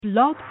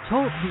Blog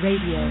Talk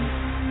Radio.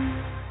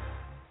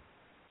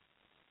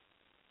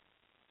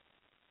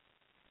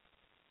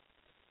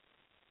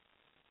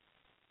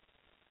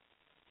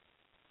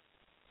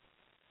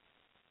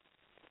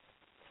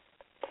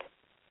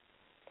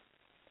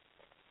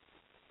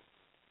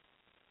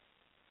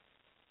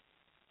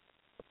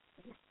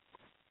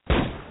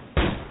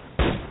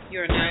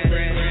 You're now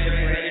ready to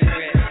Bread and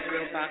Red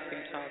Real Boxing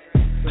Talk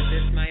with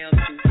Ismael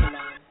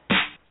AbduSalaam.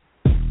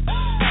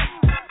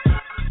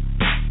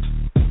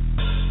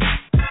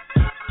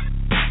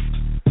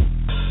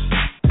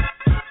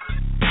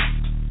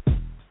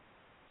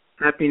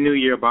 Happy New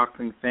Year,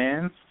 boxing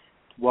fans.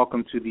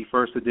 Welcome to the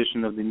first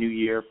edition of the new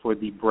year for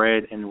the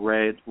Bread and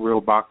Red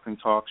Real Boxing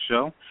Talk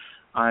show.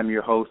 I'm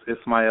your host,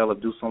 Ismael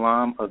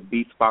AbduSalaam of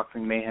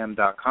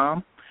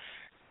BeatsBoxingMayhem.com.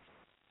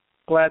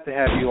 Glad to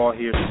have you all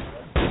here.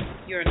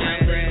 You're now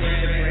ready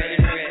to Bread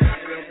and Red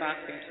Real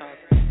Boxing Talk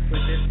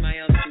with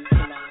Ismael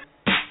AbduSalaam.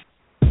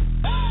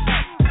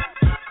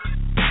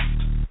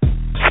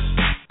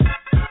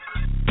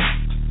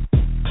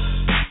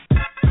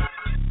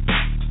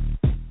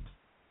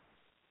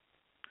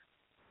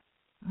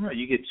 All right,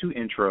 you get two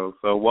intros.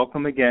 So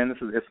welcome again. This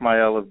is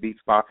Ismael of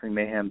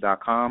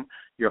BeatsBoxingMayhem.com,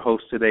 your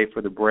host today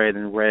for the Bread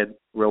and Red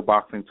Real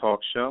Boxing Talk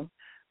show.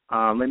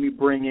 Let me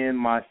bring in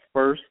my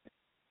first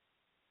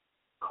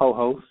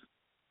co-host,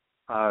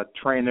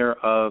 trainer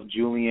of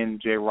Julian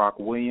J. Rock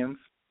Williams,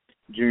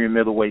 junior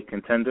middleweight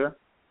contender,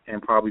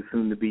 and probably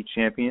soon to be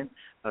champion,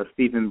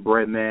 Stephen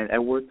Breadman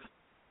Edwards.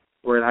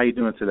 Brett, how you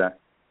doing today?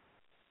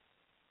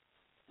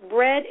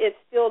 Brett is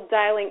still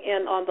dialing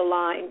in on the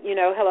line.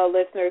 Hello,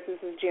 listeners. This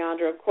is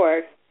Giandra, of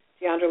course,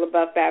 Giandra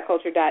LaBeouf,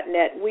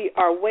 BadCulture.net. We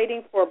are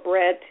waiting for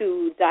Brett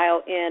to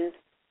dial in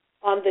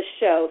on the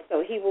show,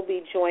 so he will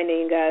be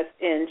joining us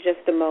in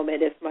just a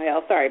moment,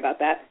 Ismael. Sorry about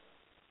that.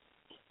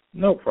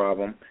 No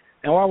problem.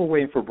 And while we're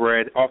waiting for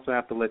Brett, also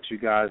have to let you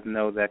guys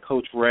know that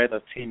Coach Red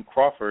of Team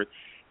Crawford,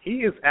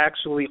 he is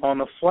actually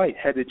on a flight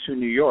headed to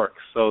New York.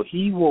 So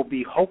he will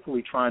be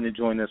hopefully trying to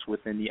join us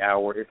within the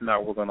hour. If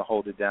not, we're going to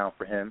hold it down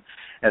for him.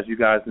 As you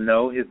guys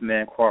know, his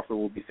man Crawford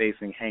will be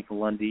facing Hank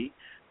Lundy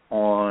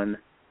on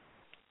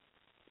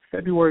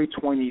February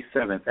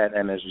 27th at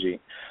MSG.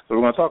 So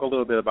we're going to talk a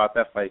little bit about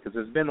that fight because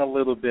there's been a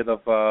little bit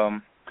of, I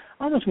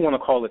don't know if you want to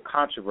call it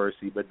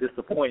controversy, but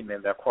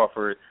disappointment that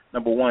Crawford,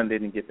 number one,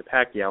 didn't get the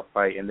Pacquiao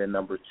fight, and then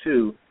number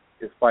two,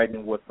 is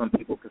fighting what some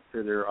people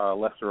consider a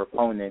lesser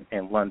opponent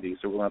in Lundy.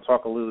 So we're going to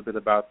talk a little bit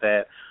about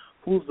that,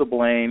 who's to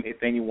blame,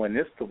 if anyone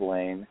is to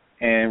blame,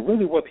 and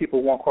really what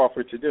people want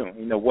Crawford to do.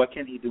 What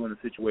can he do in a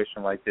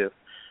situation like this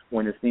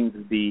when it seems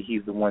to be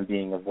he's the one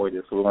being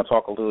avoided. So we're going to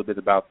talk a little bit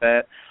about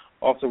that.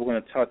 Also, we're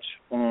going to touch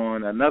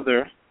on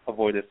another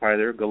avoided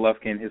fighter,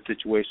 Golovkin, his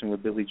situation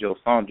with Billy Joe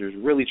Saunders,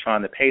 really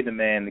trying to pay the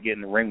man to get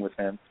in the ring with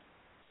him.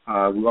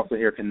 We also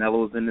hear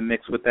Canelo's in the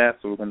mix with that,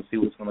 so we're going to see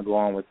what's going to go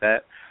on with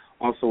that.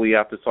 Also, we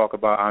have to talk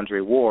about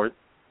Andre Ward,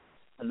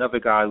 another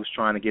guy who's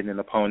trying to get an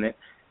opponent.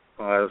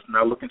 It's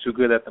not looking too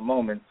good at the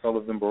moment.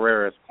 Sullivan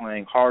Barrera is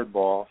playing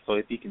hardball, so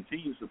if he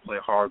continues to play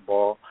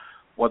hardball,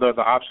 what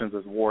other options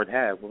does Ward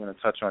have? We're going to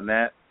touch on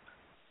that.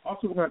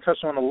 Also, we're going to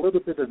touch on a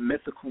little bit of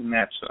mythical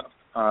matchups.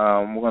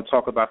 We're going to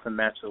talk about some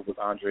matchups with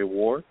Andre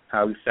Ward,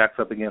 how he stacks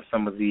up against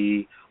some of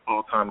the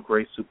all-time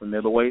great super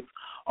middleweights.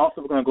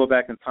 Also, we're going to go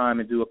back in time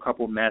and do a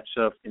couple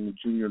matchups in the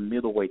junior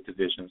middleweight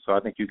division, so I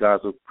think you guys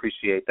will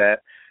appreciate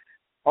that.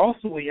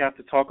 Also, we have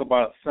to talk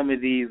about some of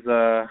these,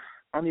 I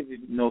don't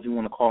even know if you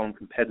want to call them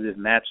competitive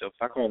matchups.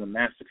 I call them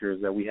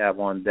massacres that we have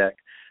on deck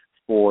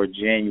for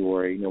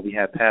January. We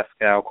have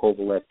Pascal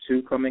Kovalev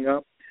 2 coming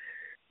up.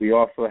 We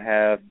also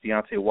have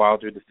Deontay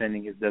Wilder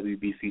defending his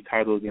WBC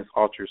title against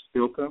Artur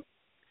Spilka.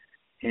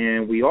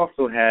 And we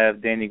also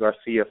have Danny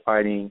Garcia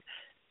fighting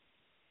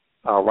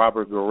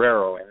Robert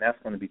Guerrero, and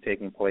that's going to be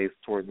taking place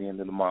toward the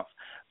end of the month.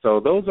 So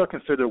those are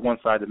considered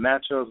one-sided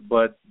matchups,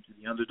 but do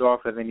the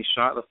underdogs have any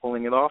shot of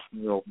pulling it off?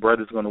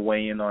 Brett is going to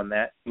weigh in on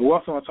that. We're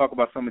also going to talk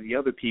about some of the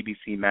other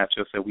PBC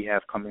matchups that we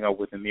have coming up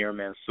with Amir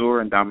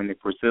Mansour and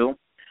Dominic Brazil.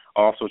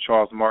 Also,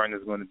 Charles Martin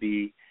is going to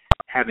be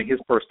having his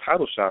first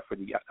title shot for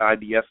the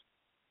IBS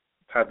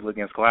title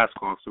against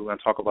Glasgow, so we're going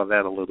to talk about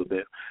that a little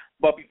bit.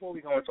 But before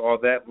we go into all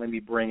that, let me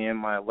bring in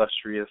my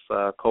illustrious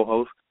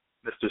co-host,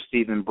 Mr.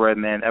 Stephen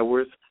Breadman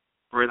Edwards.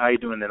 Brett, how you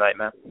doing tonight,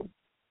 man?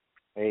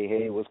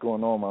 Hey, what's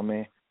going on, my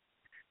man?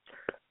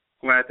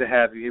 Glad to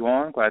have you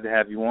on.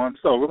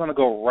 So we're going to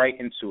go right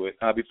into it.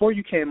 Before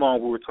you came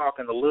on, we were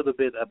talking a little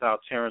bit about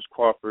Terrence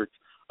Crawford's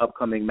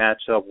upcoming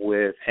matchup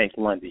with Hank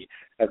Lundy.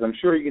 As I'm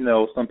sure you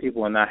know, some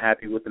people are not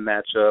happy with the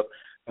matchup.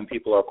 Some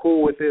people are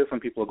cool with it. Some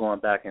people are going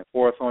back and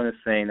forth on it,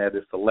 saying that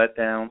it's a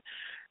letdown.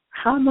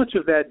 How much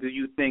of that do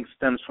you think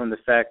stems from the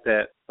fact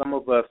that some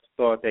of us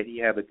thought that he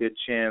had a good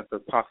chance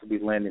of possibly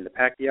landing the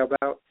Pacquiao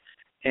bout?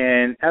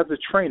 And as a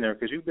trainer,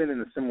 because you've been in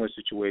a similar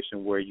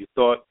situation where you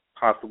thought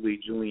possibly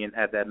Julian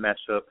had that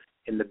matchup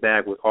in the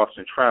bag with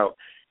Austin Trout,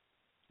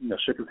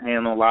 shook his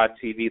hand on live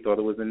TV, thought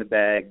it was in the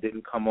bag,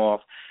 didn't come off.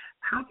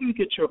 How do you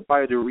get your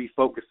fighter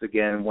refocused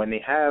again when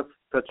they have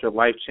such a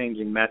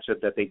life-changing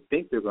matchup that they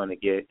think they're going to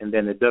get and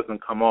then it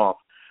doesn't come off?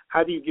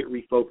 How do you get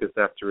refocused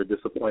after a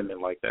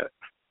disappointment like that?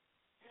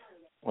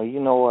 Well, you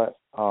know what?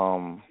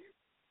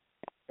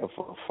 If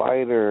a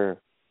fighter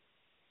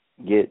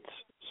gets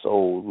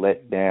so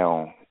let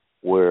down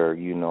where,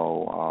 he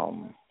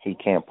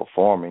can't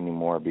perform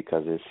anymore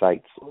because his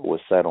sights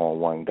was set on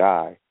one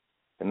guy,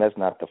 then that's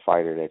not the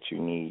fighter that you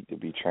need to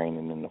be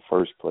training in the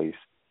first place.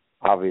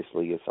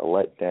 Obviously, it's a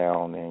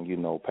letdown, and,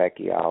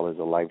 Pacquiao is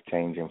a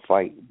life-changing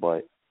fight,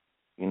 but,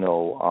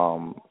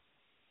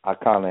 I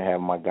kind of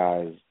have my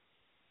guys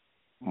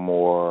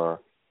more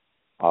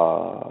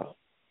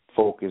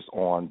focused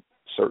on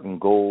certain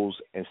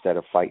goals instead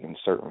of fighting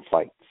certain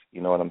fights.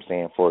 You know what I'm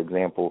saying? For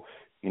example,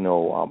 I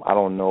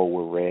don't know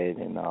what Red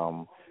and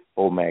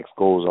Omac's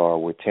goals are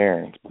with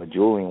Terrence, but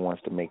Julian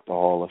wants to make the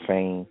Hall of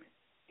Fame.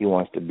 He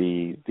wants to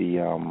be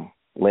the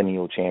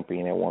lineal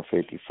champion at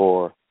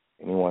 154,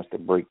 and he wants to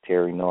break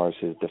Terry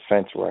Norris's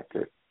defense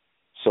record.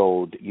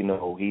 So,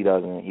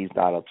 he's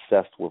not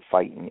obsessed with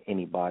fighting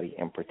anybody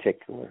in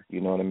particular.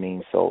 You know what I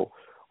mean? So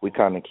we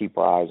kind of keep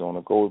our eyes on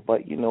the goals.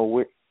 But,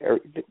 the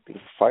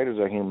fighters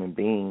are human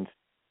beings.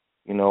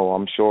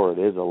 I'm sure it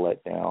is a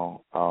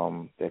letdown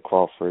that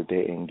Crawford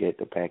didn't get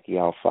the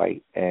Pacquiao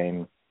fight.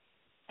 And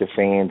the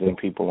fans and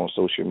people on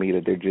social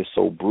media, they're just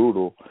so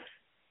brutal.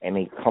 And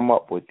they come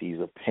up with these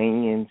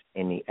opinions,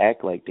 and they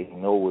act like they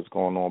know what's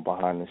going on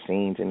behind the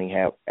scenes, and they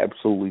have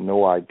absolutely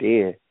no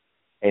idea.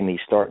 And they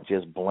start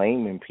just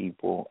blaming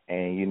people.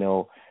 And,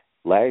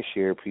 last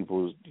year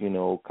people,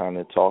 kind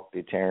of talked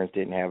that Terrence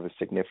didn't have a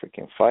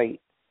significant fight.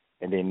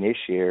 And then this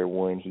year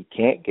when he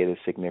can't get a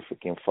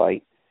significant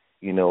fight,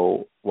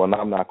 well,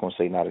 I'm not going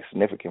to say not a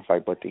significant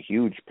fight, but the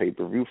huge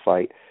pay-per-view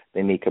fight,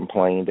 then they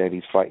complain that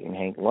he's fighting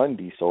Hank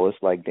Lundy. So it's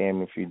like,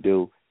 damn if you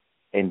do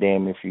and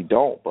damn if you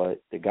don't.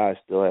 But the guy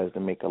still has to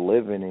make a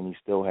living, and he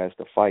still has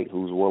to fight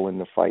who's willing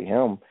to fight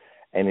him.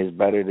 And it's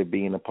better to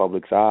be in the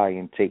public's eye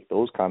and take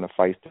those kind of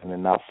fights than to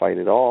not fight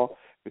at all.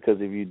 Because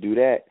if you do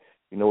that,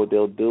 you know what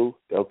they'll do?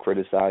 They'll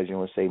criticize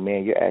you and say,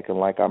 man, you're acting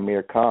like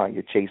Amir Khan.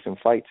 You're chasing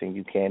fights and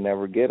you can't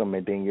never get them,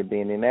 and then you're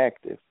being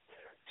inactive.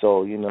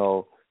 So,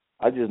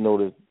 I just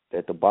noticed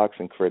that the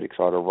boxing critics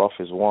are the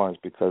roughest ones,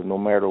 because no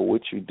matter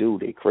what you do,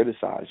 they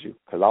criticize you.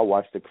 Because I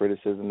watch the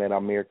criticism that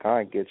Amir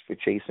Khan gets for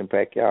chasing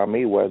Pacquiao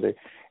Mayweather,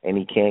 and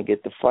he can't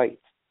get the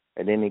fights.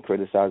 And then they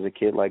criticize a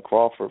kid like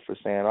Crawford for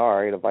saying, all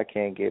right, if I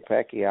can't get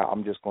Pacquiao,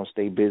 I'm just going to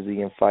stay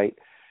busy and fight,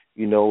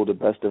 the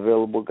best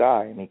available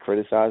guy. And they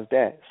criticize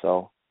that.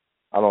 So,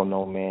 I don't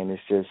know, man.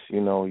 It's just,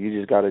 you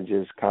just got to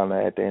just kind of,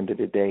 at the end of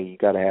the day, you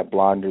got to have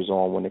blinders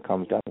on when it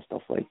comes down to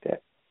stuff like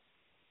that.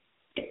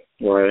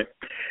 Right.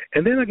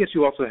 And then I guess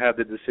you also have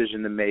the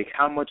decision to make.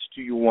 How much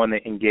do you want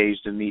to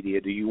engage the media?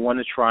 Do you want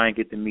to try and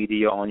get the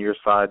media on your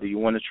side? Do you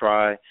want to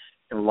try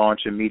and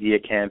launch a media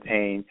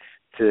campaign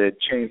to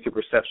change the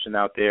perception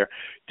out there?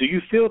 Do you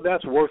feel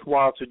that's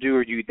worthwhile to do,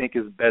 or do you think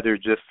it's better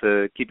just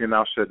to keep your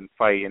mouth shut and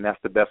fight, and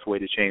that's the best way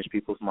to change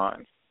people's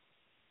minds?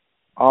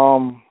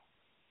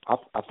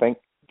 I think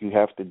you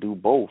have to do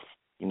both.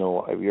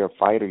 If you're a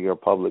fighter, you're a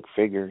public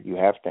figure, you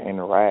have to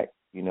interact.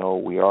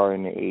 We are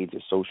in the age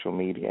of social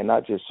media, and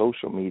not just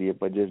social media,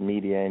 but just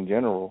media in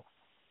general.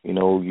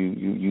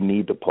 You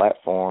need the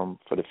platform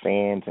for the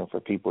fans and for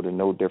people to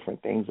know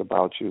different things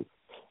about you.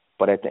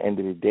 But at the end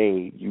of the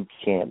day, you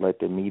can't let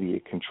the media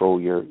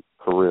control your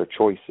career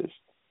choices.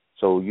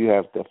 So you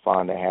have to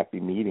find a happy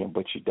medium,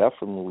 but you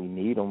definitely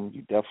need them.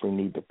 You definitely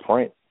need the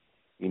print.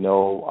 There's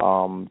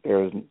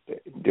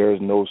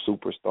no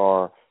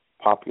superstar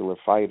popular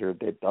fighter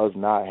that does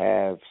not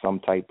have some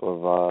type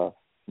of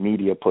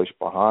media push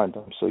behind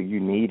them. So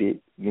you need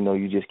it.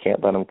 You just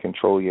can't let them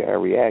control your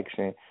every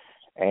action.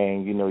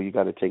 And, you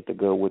got to take the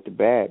good with the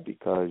bad,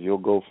 because you'll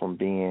go from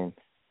being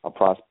a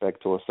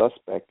prospect to a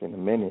suspect in a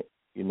minute.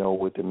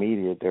 With the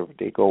media,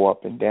 they go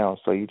up and down.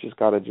 So you just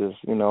got to just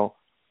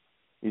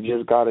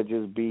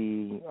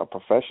be a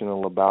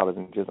professional about it,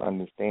 and just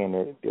understand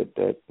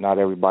that not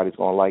everybody's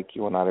going to like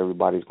you, and not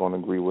everybody's going to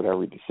agree with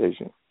every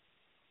decision.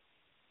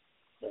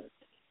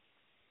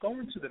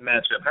 Going to the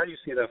matchup, how do you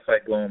see that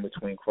fight going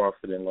between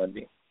Crawford and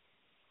Lundy?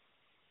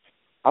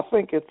 I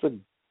think it's a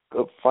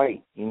good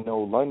fight.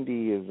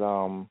 Lundy is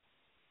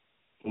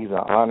he's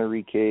an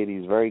honorary kid.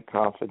 He's very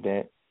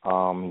confident.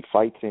 He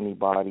fights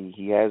anybody.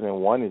 He hasn't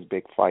won his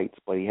big fights,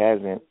 but he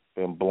hasn't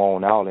been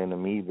blown out in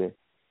them either.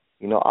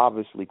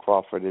 Obviously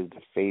Crawford is the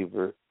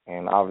favorite,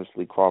 and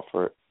obviously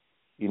Crawford,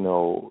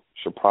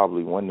 should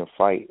probably win the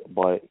fight.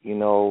 But,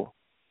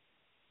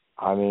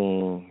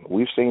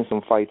 we've seen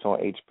some fights on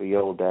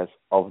HBO that's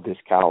of this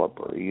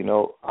caliber.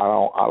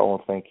 I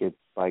don't think it's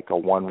like a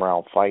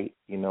one-round fight.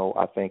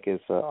 I think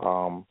it's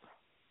a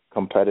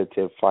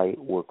competitive fight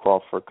where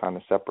Crawford kind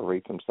of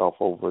separates himself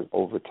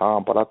over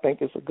time. But I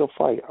think it's a good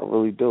fight. I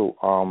really do.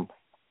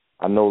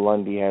 I know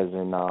Lundy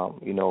hasn't,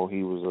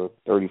 he was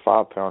a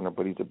 35-pounder,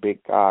 but he's a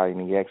big guy,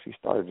 and he actually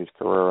started his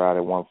career out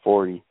at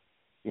 140.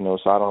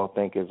 So I don't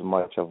think it's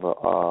much of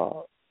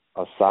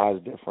a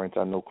size difference.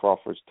 I know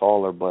Crawford's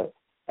taller, but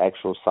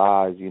actual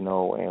size, and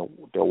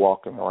they're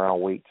walking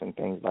around weights and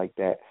things like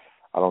that,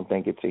 I don't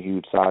think it's a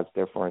huge size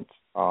difference.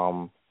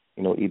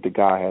 either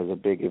guy has a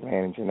big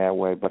advantage in that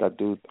way. But I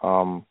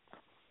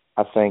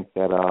think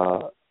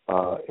that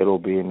it'll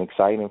be an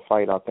exciting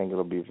fight. I think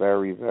it'll be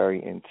very,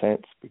 very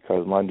intense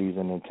because Lundy's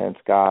an intense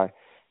guy.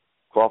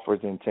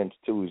 Crawford's intense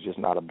too. He's just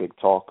not a big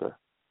talker.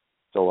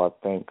 So I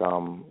think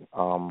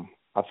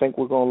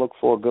we're going to look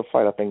for a good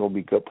fight. I think it'll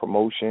be good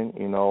promotion.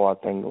 I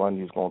think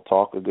Lundy's going to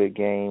talk a good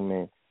game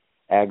and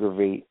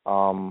aggravate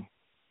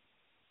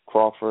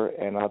Crawford,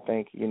 and I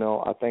think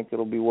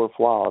it'll be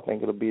worthwhile. I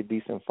think it'll be a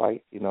decent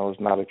fight. It's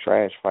not a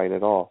trash fight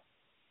at all.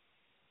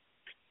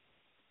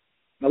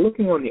 Now,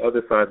 looking on the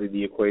other side of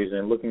the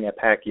equation, looking at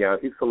Pacquiao,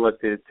 he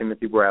selected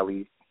Timothy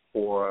Bradley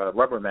for a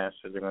rubber match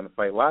that they're going to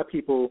fight. A lot of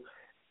people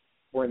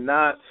were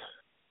not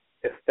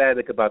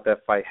ecstatic about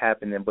that fight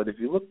happening, but if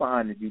you look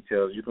behind the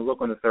details, you can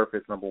look on the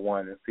surface, number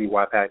one, and see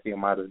why Pacquiao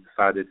might have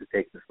decided to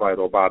take this fight,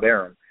 or Bob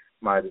Arum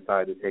might have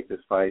decided to take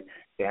this fight.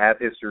 They have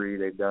history.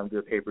 They've done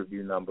good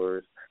pay-per-view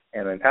numbers.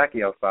 And on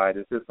Pacquiao's side,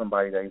 this is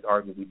somebody that he's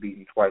arguably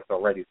beaten twice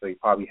already, so he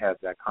probably has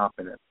that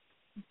confidence.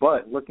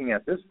 But looking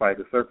at this fight,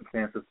 the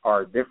circumstances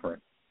are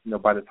different.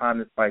 By the time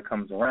this fight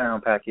comes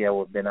around, Pacquiao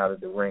will have been out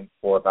of the ring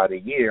for about a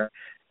year,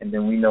 and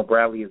then we know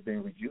Bradley has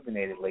been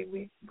rejuvenated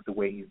lately with the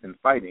way he's been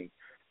fighting.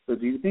 So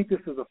do you think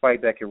this is a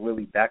fight that could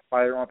really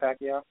backfire on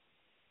Pacquiao?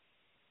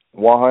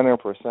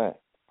 100%.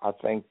 I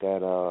think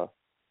that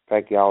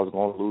Pacquiao is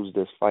going to lose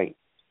this fight.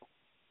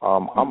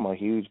 I'm a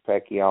huge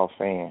Pacquiao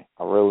fan.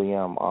 I really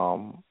am.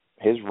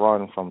 His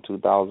run from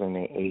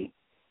 2008,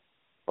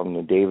 from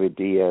the David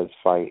Diaz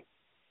fight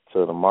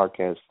to the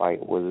Marquez fight,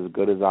 was as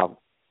good as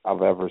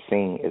I've ever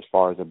seen as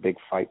far as a big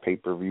fight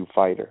pay-per-view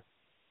fighter.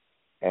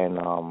 And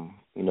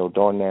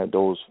during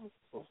those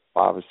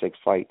 5 or 6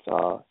 fights,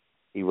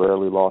 he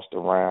rarely lost a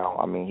round.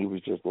 I mean, he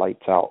was just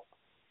lights out.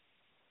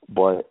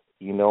 But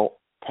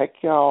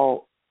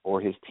Pacquiao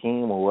or his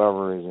team,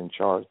 whoever is in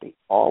charge, they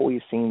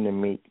always seem to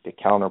make the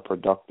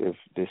counterproductive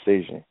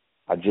decision.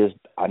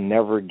 I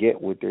never get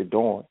what they're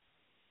doing.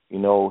 He's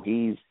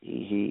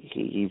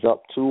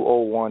up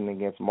 2-0-1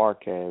 against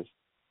Marquez.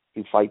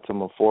 He fights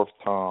him a 4th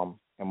time,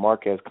 and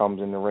Marquez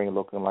comes in the ring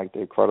looking like the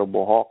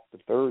Incredible Hulk the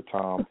 3rd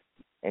time,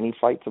 and he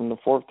fights him the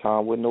 4th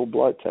time with no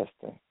blood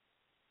testing.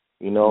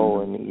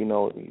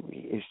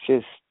 It's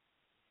just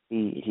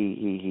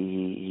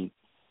he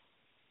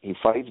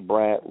fights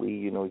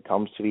Bradley. He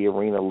comes to the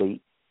arena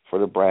late for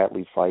the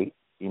Bradley fight.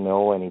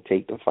 And he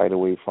take the fight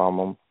away from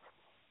him.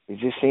 It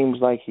just seems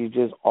like he's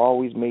just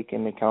always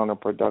making the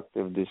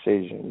counterproductive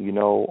decision.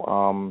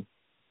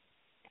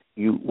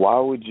 Why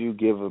would you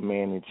give a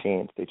man a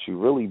chance that you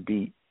really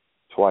beat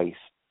twice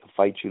to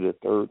fight you the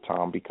 3rd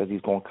time? Because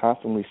he's going to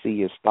constantly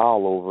see his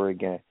style over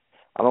again.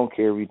 I don't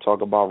care if you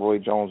talk about Roy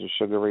Jones or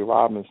Sugar Ray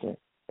Robinson.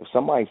 If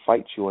somebody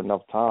fights you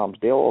enough times,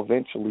 they'll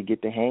eventually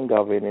get the hang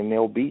of it and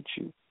they'll beat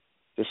you.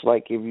 Just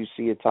like if you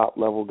see a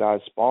top-level guy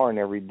sparring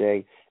every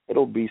day,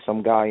 it'll be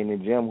some guy in the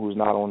gym who's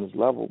not on his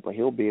level, but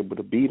he'll be able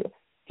to beat him,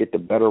 get the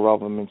better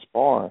of him in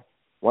sparring.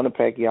 One of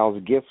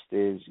Pacquiao's gifts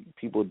is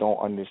people don't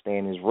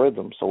understand his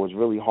rhythm, so it's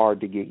really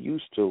hard to get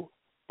used to.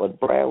 But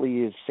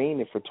Bradley has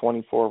seen it for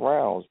 24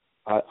 rounds.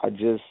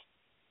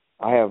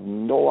 I have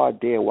no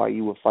idea why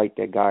you would fight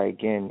that guy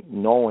again,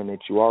 knowing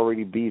that you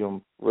already beat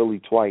him really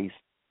twice,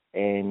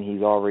 and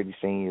he's already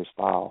seen your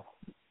style.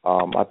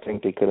 I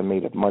think they could have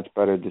made a much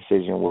better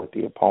decision with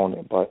the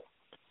opponent, but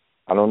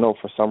I don't know.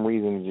 For some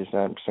reason, it just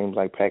seems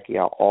like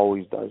Pacquiao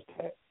always does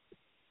that.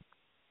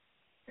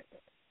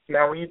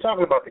 Now, when you're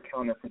talking about the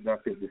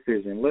counterproductive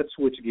decision, let's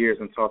switch gears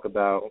and talk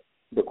about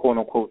the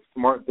quote-unquote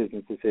smart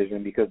business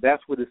decision, because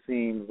that's what it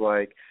seems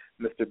like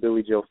Mr.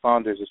 Billy Joe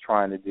Saunders is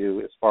trying to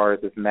do as far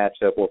as this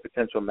matchup or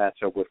potential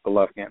matchup with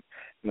Golovkin.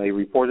 He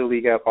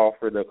reportedly got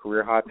offered a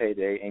career-high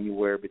payday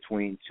anywhere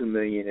between $2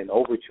 million and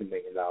over $2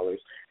 million.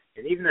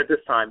 And even at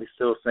this time, he's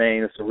still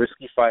saying it's a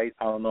risky fight.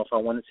 I don't know if I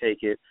want to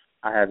take it.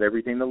 I have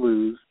everything to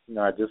lose.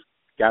 I just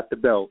got the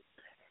belt.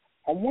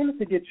 I wanted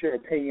to get your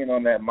opinion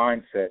on that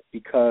mindset,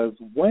 because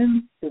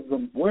where's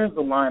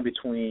the line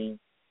between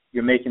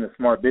you're making a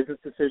smart business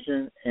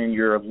decision and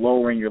you're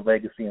lowering your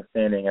legacy and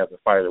standing as a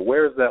fighter?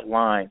 Where is that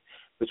line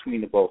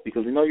between the both?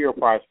 Because you're a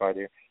prize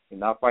fighter. You're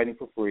not fighting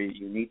for free.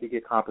 You need to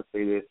get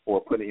compensated for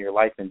putting your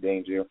life in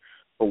danger.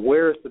 But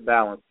where is the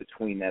balance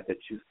between that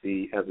you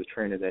see as a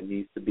trainer that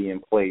needs to be in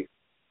place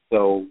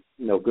so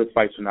good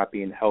fights are not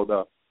being held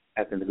up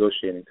at the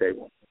negotiating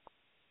table?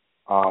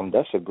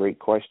 That's a great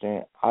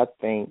question. I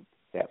think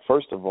that,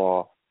 first of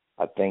all,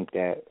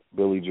 that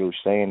Billy Joe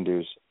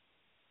Sanders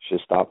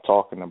should stop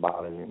talking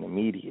about it in the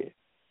media,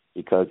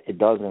 because it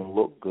doesn't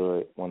look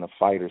good when a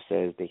fighter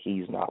says that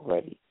he's not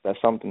ready.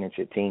 That's something that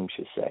your team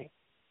should say.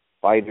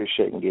 Fighters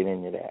shouldn't get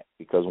into that,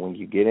 because when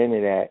you get into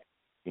that,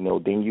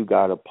 then you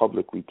got to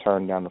publicly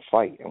turn down the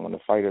fight. And when the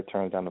fighter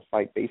turns down the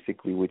fight,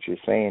 basically what you're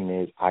saying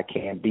is, I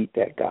can't beat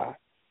that guy.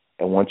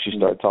 And once you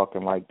start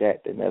talking like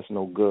that, then that's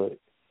no good.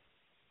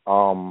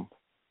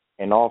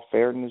 In all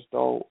fairness,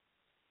 though,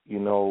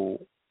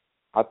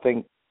 I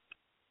think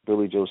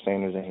Billy Joe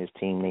Sanders and his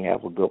team, they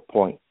have a good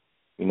point.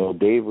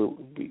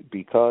 David,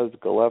 because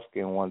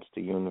Golovkin wants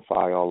to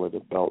unify all of the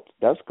belts,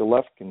 that's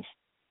Golovkin's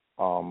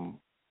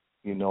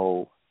You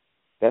know,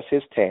 that's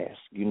his task.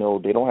 You know,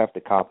 they don't have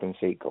to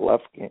compensate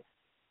Golovkin.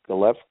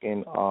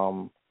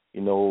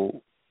 You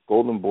know,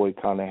 Golden Boy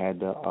kind of had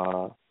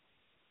to.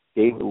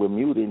 David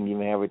Lemieux didn't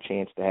even have a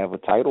chance to have a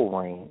title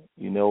reign.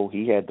 You know,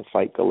 he had to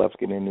fight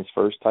Golovkin in his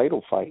first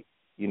title fight.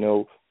 You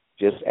know,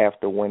 just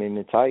after winning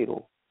the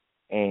title.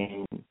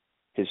 And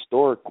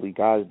historically,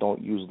 guys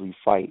don't usually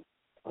fight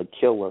a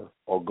killer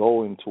or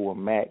go into a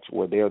match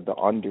where they're the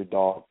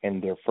underdog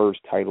in their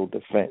first title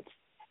defense.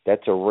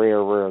 That's a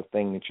rare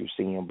thing that you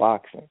see in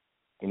boxing.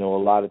 You know,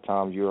 a lot of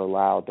times you're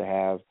allowed to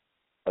have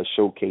a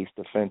showcase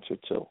defense or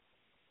two.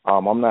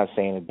 I'm not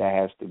saying that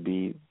has to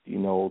be, you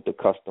know, the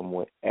custom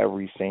with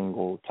every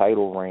single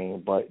title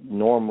reign, but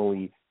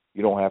normally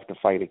you don't have to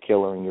fight a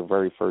killer in your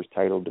very first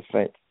title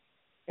defense.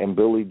 And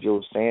Billy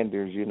Joe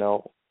Sanders, you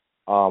know,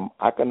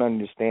 I can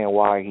understand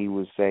why he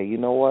would say, you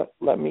know what,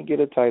 let me get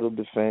a title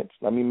defense,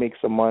 let me make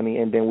some money,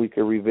 and then we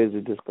could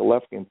revisit this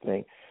Golovkin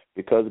thing,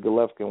 because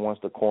Golovkin wants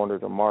to corner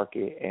the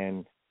market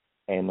and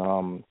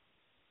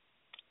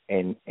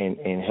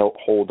help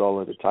hold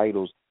all of the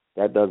titles.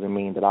 That doesn't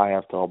mean that I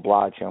have to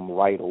oblige him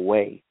right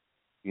away.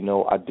 You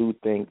know, I do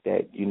think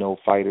that, you know,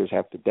 fighters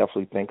have to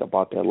definitely think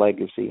about their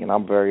legacy, and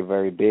I'm very,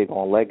 very big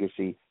on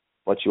legacy,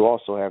 but you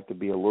also have to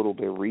be a little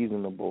bit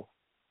reasonable.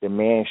 The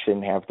man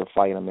shouldn't have to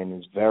fight him in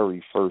his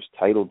very first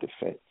title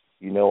defense.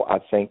 You know, I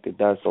think that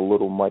that's a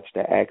little much to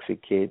ask a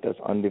kid that's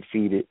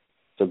undefeated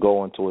to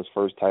go into his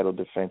first title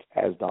defense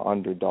as the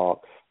underdog.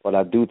 But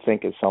I do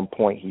think at some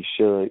point he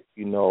should,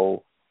 you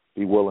know,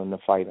 be willing to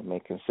fight him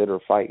and consider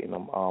fighting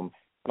him. And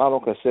I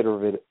don't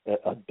consider it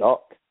a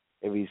duck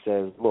if he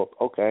says, look,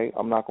 okay,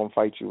 I'm not going to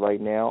fight you right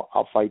now.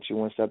 I'll fight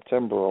you in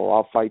September, or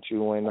I'll fight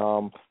you in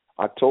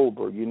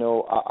October. You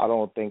know, I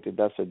don't think that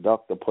that's a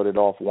duck to put it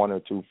off one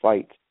or two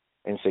fights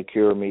and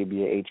secure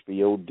maybe an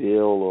HBO deal,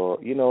 or,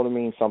 you know what I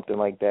mean, something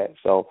like that.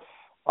 So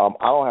I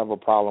don't have a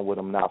problem with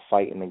him not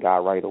fighting the guy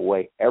right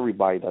away.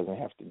 Everybody doesn't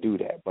have to do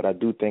that. But I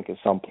do think at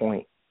some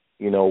point,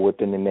 you know,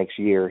 within the next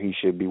year, he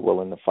should be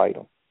willing to fight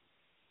him.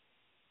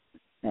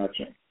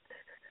 Gotcha.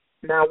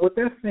 Now, with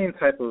that same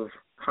type of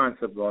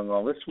concept going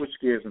on, let's switch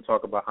gears and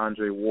talk about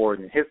Andre Ward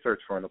and his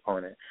search for an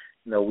opponent.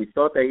 You know, we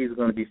thought that he was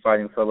going to be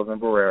fighting Sullivan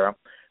Barrera.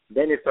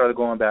 Then they started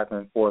going back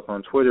and forth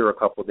on Twitter a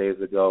couple of days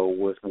ago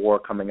with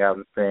Ward coming out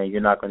and saying,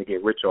 you're not going to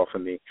get rich off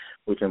of me,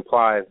 which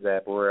implies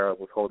that Barrera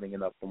was holding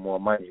it up for more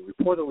money.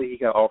 Reportedly, he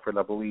got offered,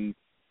 I believe,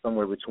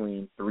 somewhere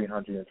between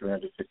 $300,000 and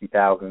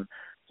 $350,000.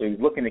 So he's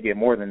looking to get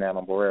more than that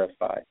on Barrera's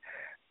side.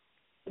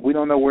 We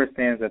don't know where it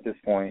stands at this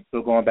point,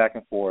 still going back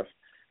and forth.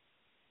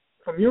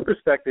 From your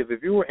perspective,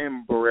 if you were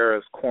in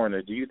Barrera's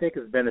corner, do you think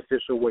it's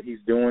beneficial what he's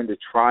doing to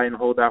try and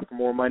hold out for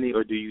more money,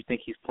 or do you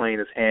think he's playing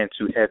his hand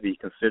too heavy,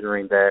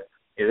 considering that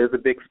it is a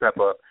big step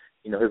up?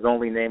 You know, his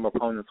only name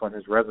opponents on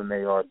his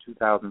resume are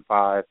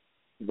 2005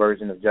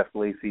 version of Jeff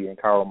Lacey and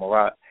Carlo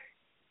Marat.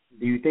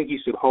 Do you think he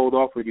should hold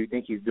off, or do you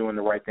think he's doing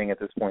the right thing at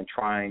this point,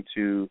 trying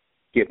to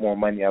get more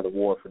money out of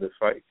Ward for this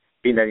fight,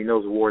 being that he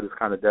knows Ward is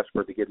kind of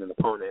desperate to get an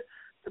opponent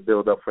to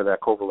build up for that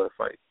Kovalev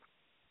fight?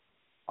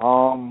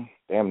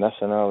 Damn,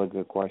 that's another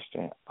good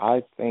question.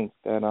 I think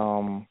that,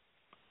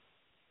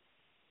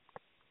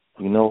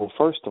 you know,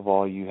 first of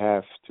all, you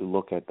have to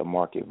look at the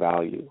market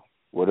value.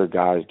 What are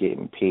guys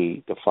getting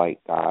paid to fight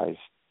guys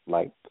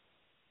like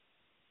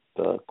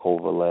the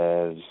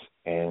Kovalevs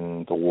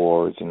and the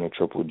Wards and the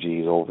Triple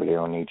Gs over there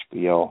on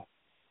HBO?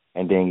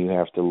 And then you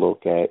have to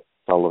look at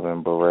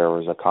Sullivan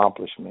Barrera's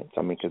accomplishments.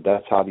 I mean, because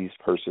that's how these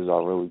purses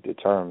are really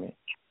determined.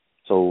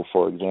 So,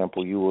 for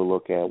example, you will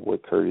look at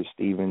what Curtis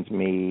Stevens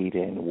made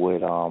and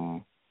what,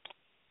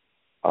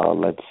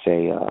 let's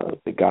say,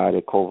 the guy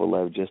that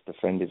Kovalev just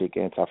defended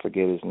against. I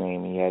forget his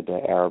name. He had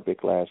the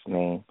Arabic last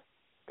name.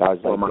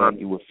 Guys like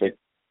that,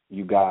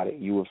 you got it.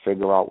 You would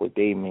figure out what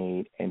they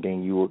made, and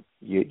then your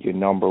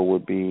number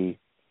would be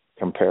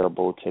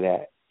comparable to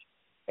that.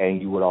 And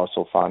you would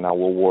also find out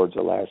what Ward's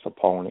the last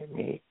opponent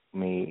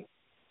made.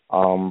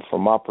 From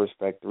my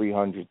perspective,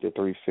 300 to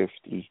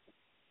 350.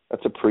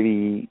 That's a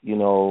pretty, you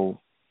know,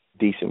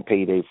 decent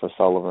payday for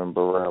Sullivan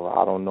Barrera.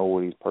 I don't know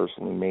what he's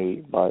personally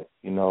made, but,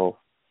 you know,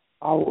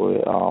 I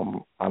would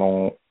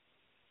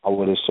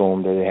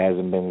assume that it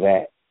hasn't been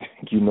that,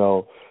 you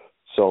know.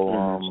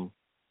 So,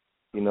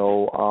 you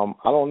know,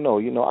 I don't know.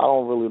 You know, I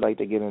don't really like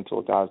to get into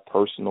a guy's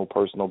personal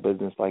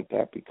business like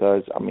that,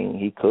 because, I mean,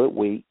 he could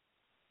wait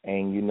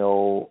and, you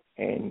know,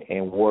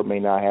 and Ward may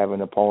not have an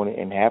opponent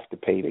and have to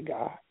pay the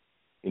guy.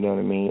 You know what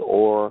I mean?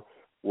 Or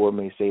Ward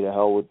may say, to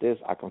hell with this,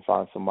 I can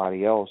find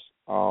somebody else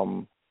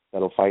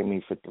that'll fight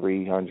me for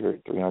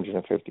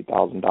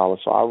 $350,000.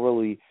 So I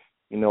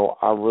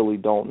really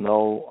don't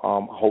know.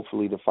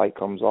 Hopefully the fight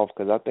comes off,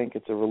 because I think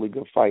it's a really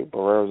good fight.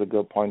 Barrera's a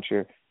good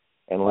puncher,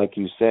 and like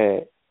you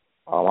said,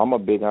 I'm a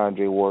big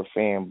Andre Ward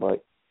fan,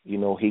 but, you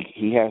know,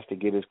 he has to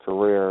get his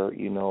career,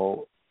 you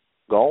know,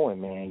 going,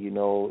 man. You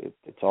know,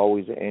 it's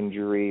always an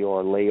injury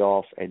or a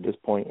layoff at this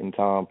point in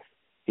time.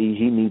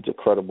 He needs a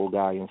credible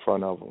guy in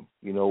front of him,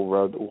 you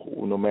know,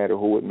 no matter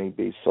who it may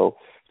be. So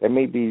that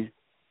may be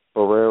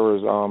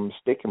Ferreira's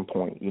sticking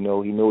point. You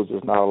know, he knows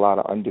there's not a lot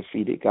of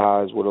undefeated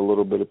guys with a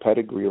little bit of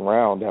pedigree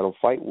around that'll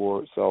fight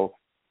Ward. So,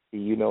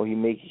 you know, he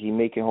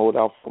may can hold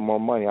out for more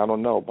money. I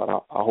don't know, but I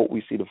hope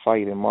we see the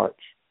fight in March.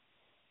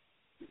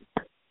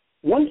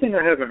 One thing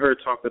I haven't heard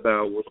talked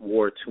about with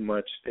Ward too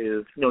much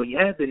is, you know, he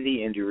had the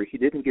knee injury. He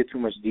didn't get too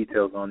much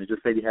details on it.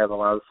 Just said he had a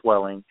lot of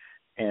swelling,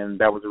 and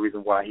that was the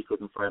reason why he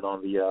couldn't fight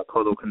on the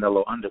Cotto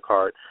Canelo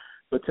undercard.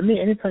 But to me,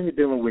 anytime you're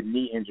dealing with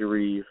knee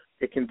injuries,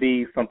 it can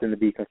be something to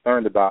be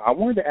concerned about. I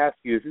wanted to ask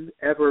you, have you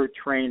ever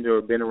trained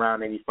or been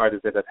around any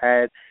fighters that have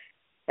had,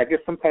 I guess,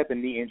 some type of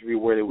knee injury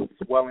where it was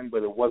swelling,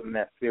 but it wasn't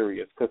that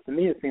serious? Because to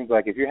me, it seems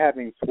like if you're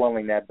having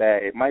swelling that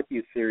bad, it might be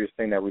a serious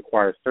thing that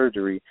requires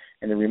surgery.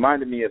 And it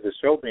reminded me of the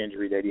shoulder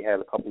injury that he had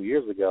a couple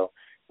years ago,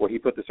 where he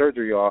put the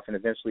surgery off and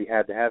eventually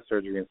had to have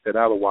surgery and sit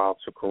out a while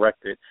to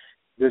correct it.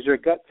 Does your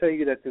gut tell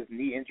you that this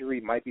knee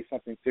injury might be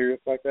something serious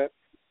like that?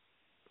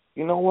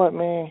 You know what,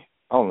 man?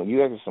 I don't know.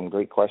 You asked some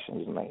great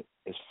questions tonight.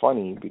 It's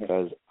funny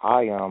because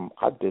I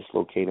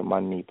dislocated my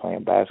knee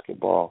playing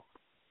basketball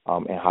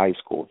in high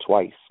school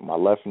twice. My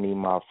left knee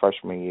my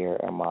freshman year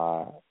and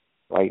my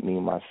right knee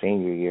my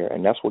senior year,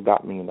 and that's what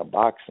got me into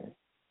boxing,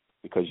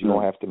 because you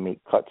don't have to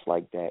make cuts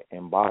like that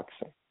in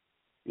boxing.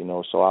 You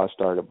know, so I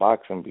started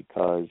boxing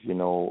because, you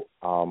know,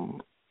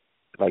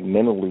 like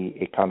mentally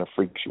it kind of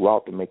freaks you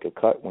out to make a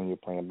cut when you're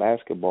playing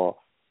basketball.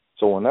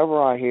 So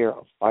whenever I hear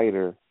a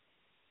fighter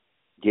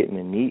getting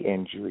a knee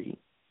injury,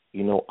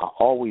 you know, I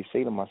always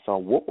say to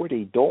myself, what were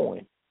they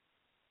doing?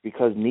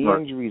 Because knee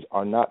injuries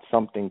are not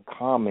something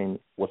common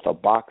with a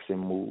boxing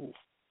move.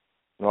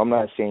 You know, I'm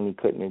not saying he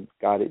couldn't have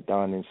got it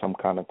done in some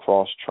kind of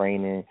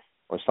cross-training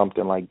or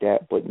something like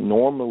that, but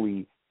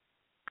normally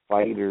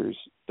fighters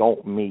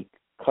don't make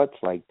cuts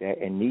like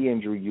that, and knee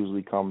injury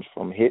usually comes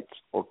from hits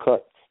or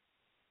cuts.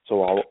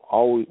 So I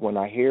always, when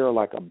I hear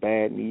like a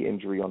bad knee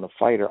injury on the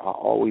fighter, I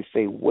always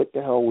say, what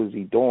the hell was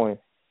he doing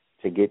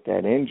to get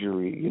that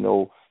injury? You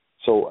know,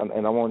 so, and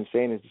I'm only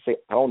saying this to say,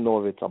 I don't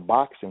know if it's a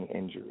boxing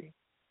injury,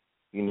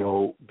 you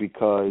know,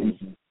 because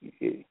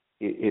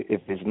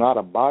if it's not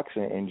a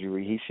boxing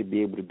injury, he should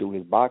be able to do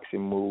his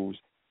boxing moves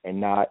and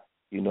not,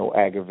 you know,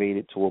 aggravate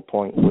it to a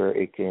point where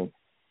it can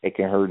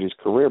hurt his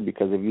career.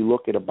 Because if you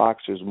look at a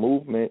boxer's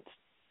movements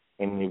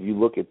and if you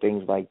look at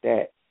things like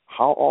that,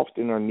 how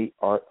often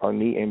are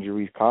knee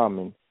injuries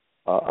common?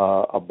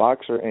 A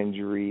boxer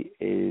injury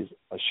is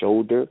a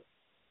shoulder,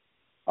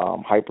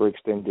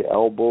 hyperextended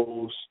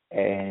elbows,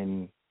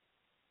 and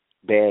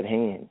bad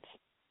hands,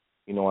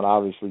 you know, and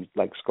obviously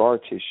like scar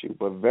tissue.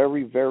 But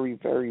very, very,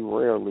 very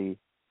rarely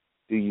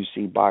do you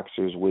see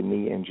boxers with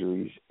knee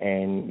injuries.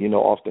 And, you know,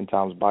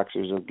 oftentimes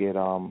boxers will get,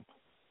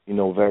 you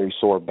know, very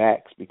sore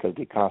backs because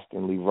they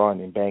constantly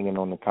run, and banging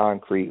on the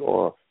concrete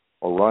or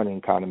running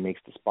kind of makes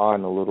the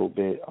spine a little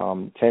bit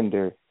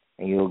tender,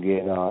 and you'll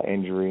get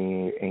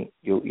injury, and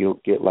you'll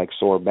get like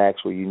sore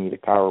backs where you need a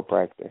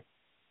chiropractor.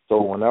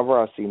 So whenever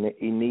I see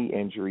knee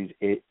injuries,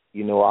 it,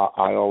 you know,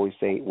 I always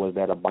say, was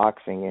that a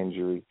boxing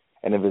injury?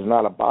 And if it's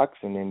not a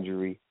boxing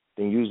injury,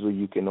 then usually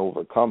you can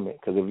overcome it.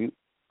 Because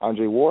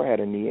Andre Ward had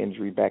a knee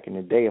injury back in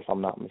the day, if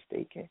I'm not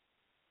mistaken,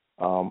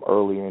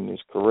 earlier in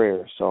his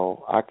career.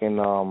 So I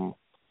can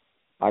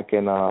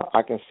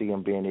see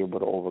him being able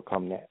to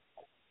overcome that.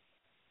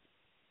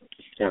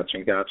 Gotcha.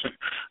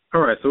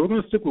 All right, so we're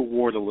going to stick with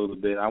Ward a little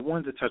bit. I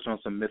wanted to touch on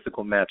some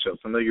mythical matchups.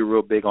 I know you're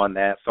real big on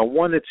that, so I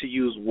wanted to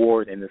use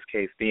Ward in this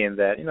case, being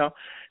that, you know,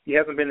 he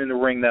hasn't been in the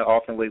ring that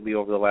often lately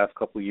over the last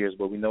couple of years,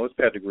 but we know his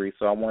pedigree,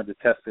 so I wanted to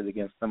test it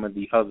against some of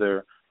the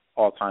other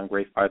all-time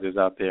great fighters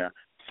out there.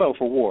 So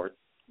for Ward,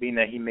 being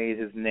that he made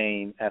his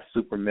name at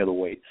super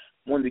middleweight,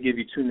 I wanted to give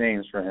you two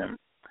names for him.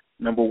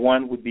 Number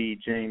one would be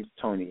James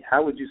Toney.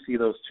 How would you see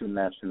those two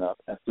matching up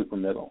at super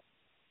middle?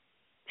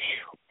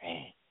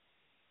 Man,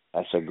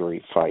 that's a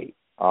great fight.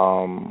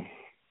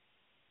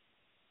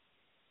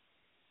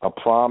 A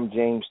prime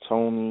James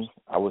Toney,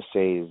 I would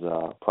say, is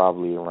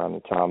probably around the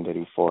time that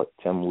he fought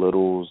Tim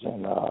Littles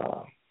and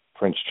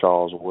Prince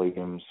Charles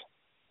Williams.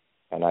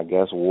 And I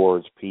guess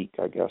Ward's peak,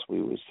 I guess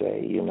we would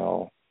say, you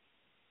know,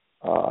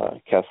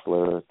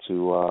 Kessler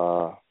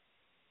to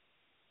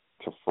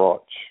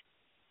Froch.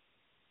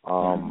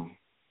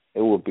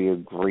 It would be a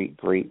great,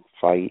 great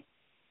fight.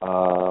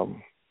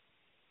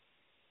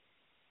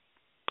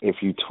 If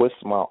you twist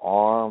my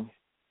arm,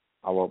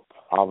 I would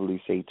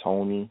probably say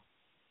Toney.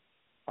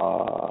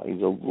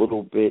 He's a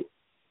little bit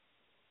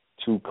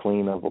too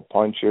clean of a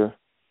puncher.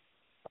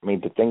 I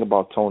mean, the thing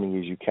about Toney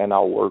is you can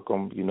outwork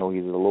him. You know,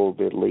 he's a little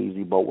bit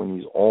lazy, but when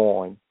he's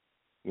on,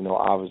 you know,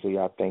 obviously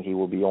I think he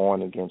will be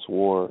on against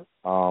Ward.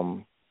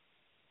 Damn,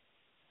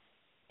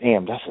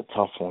 that's a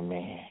tough one,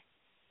 man.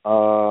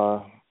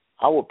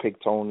 I would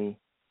pick Toney,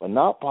 but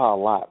not by a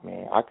lot,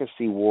 man. I could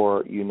see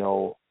Ward, you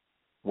know,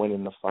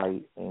 winning the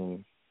fight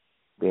and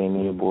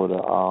being able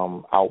to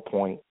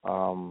outpoint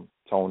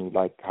Toney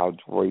like how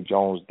Roy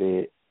Jones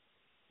did.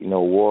 You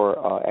know, Ward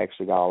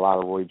actually got a lot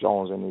of Roy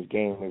Jones in his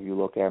game if you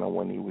look at him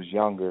when he was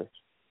younger.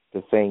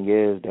 The thing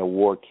is that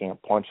Ward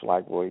can't punch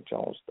like Roy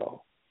Jones,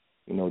 though.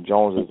 You know,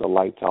 Jones is a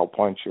lights-out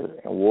puncher,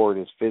 and Ward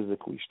is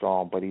physically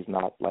strong, but he's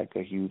not like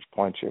a huge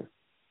puncher.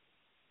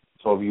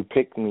 So if you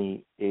pick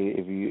me,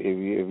 if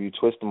you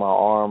twist my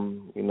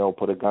arm, you know,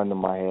 put a gun to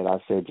my head, I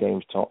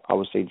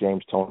would say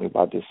James Toney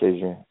by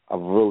decision. A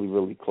really,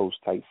 really close,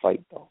 tight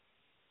fight, though.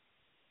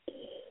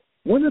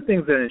 One of the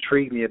things that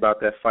intrigued me about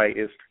that fight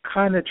is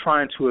kind of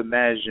trying to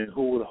imagine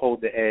who would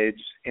hold the edge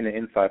in an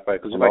inside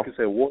fight. Because, like I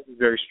said, Ward is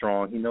very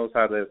strong. He knows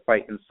how to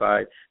fight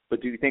inside.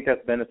 But do you think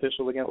that's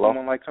beneficial against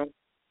someone like Tony?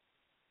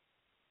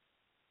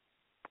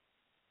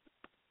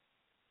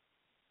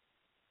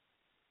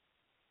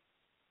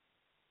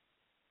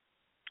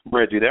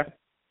 Brad, you there?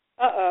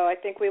 I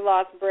think we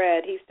lost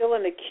Brad. He's still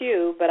in the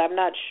queue, but I'm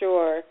not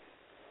sure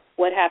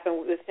what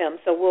happened with him.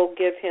 So we'll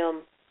give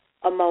him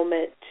a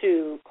moment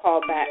to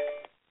call back.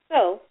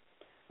 So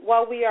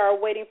while we are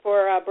waiting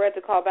for Brad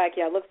to call back,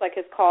 it looks like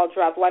his call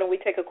dropped. Why don't we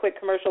take a quick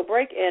commercial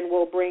break, and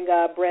we'll bring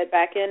Brad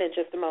back in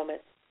just a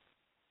moment.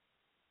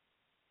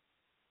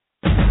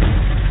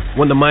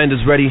 When the mind is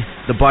ready,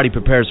 the body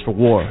prepares for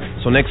war.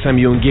 So next time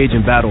you engage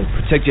in battle,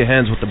 protect your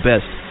hands with the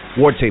best.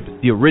 War Tape,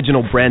 the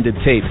original branded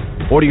tape.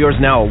 Order yours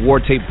now at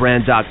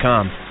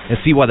wartapebrand.com and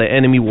see why the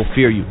enemy will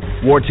fear you.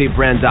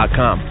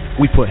 wartapebrand.com.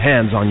 We put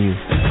hands on you.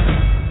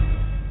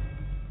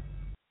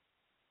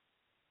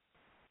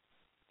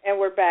 And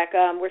we're back.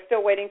 We're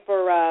still waiting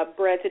for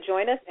Brad to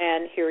join us,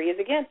 and here he is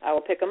again. I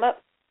will pick him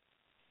up.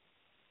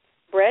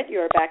 Brad, you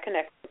are back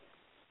connected.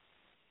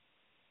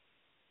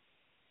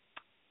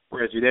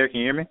 Brad, you there? Can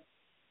you hear me?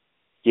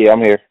 Yeah,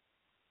 I'm here.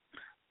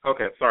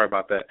 Okay, sorry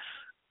about that.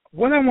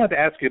 What I wanted to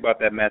ask you about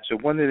that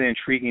matchup, one of the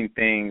intriguing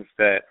things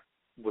that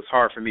was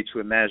hard for me to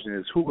imagine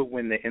is who would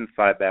win the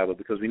inside battle,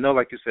 because we know,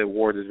 like you said,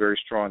 Ward is very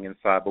strong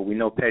inside, but we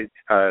know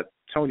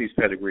Tony's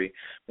pedigree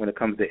when it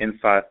comes to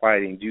inside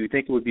fighting. Do you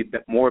think it would be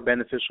more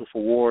beneficial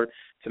for Ward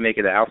to make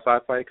it an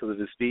outside fight because of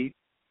his speed?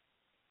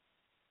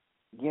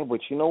 Yeah,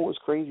 but you know what's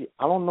crazy?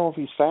 I don't know if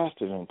he's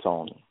faster than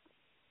Tony.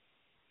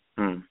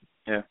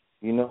 Yeah.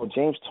 You know,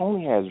 James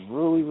Toney has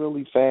really,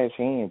 really fast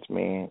hands,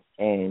 man,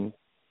 and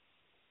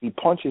he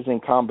punches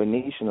in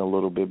combination a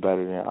little bit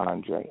better than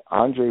Andre.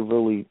 Andre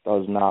really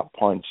does not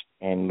punch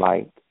in,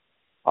 like,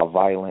 a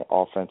violent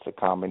offensive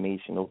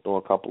combination. He'll throw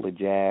a couple of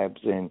jabs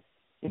and,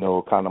 you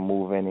know, kind of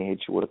move in and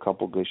hit you with a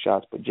couple of good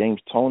shots. But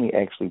James Toney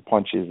actually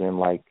punches in,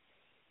 like,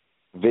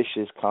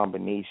 vicious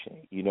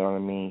combination. You know what I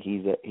mean?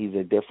 He's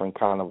a different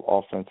kind of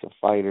offensive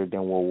fighter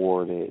than what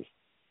Ward is.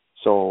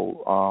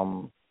 So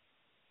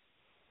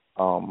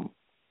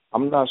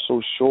I'm not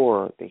so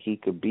sure that he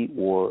could beat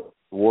Ward.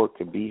 Ward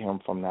could beat him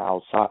from the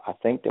outside. I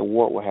think that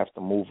Ward will have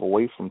to move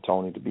away from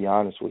Tony, to be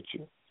honest with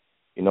you.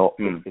 You know,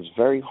 it's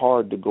very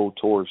hard to go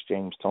towards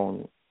James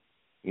Toney.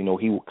 You know,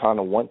 he will kind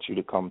of want you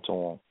to come to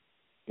him.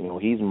 You know,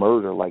 he's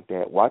murder like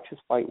that. Watch his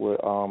fight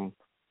with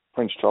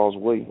Prince Charles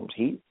Williams.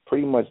 He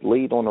pretty much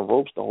laid on the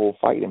ropes the whole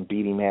fight and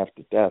beat him half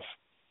to death.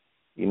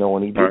 You know,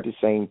 and he did the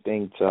same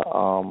thing to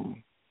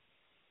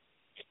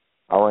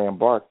Iran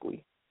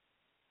Barkley.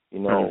 You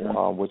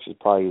know, which is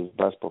probably his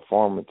best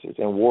performances.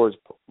 And Ward's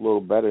a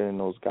little better than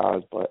those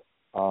guys, but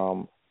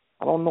I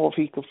don't know if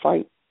he could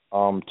fight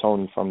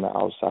Tony from the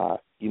outside.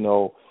 You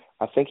know,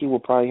 I think he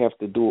would probably have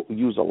to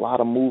use a lot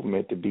of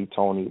movement to beat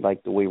Tony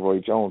like the way Roy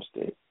Jones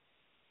did.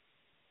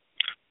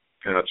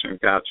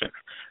 Gotcha.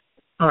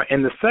 All right,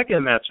 and the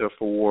second matchup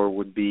for Ward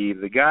would be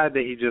the guy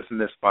that he just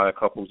missed by a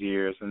couple of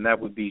years, and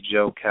that would be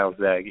Joe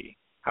Calzaghe.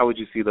 How would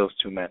you see those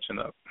two matching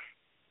up?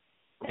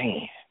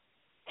 Man.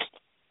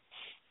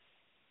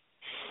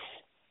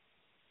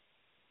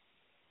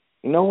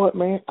 You know what,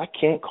 man? I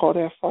can't call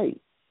that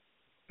fight.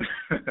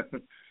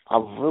 I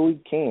really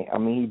can't. I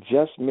mean, he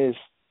just missed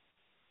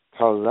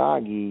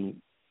Calzaghe,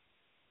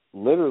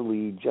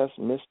 literally just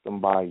missed him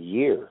by a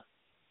year.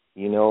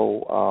 You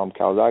know,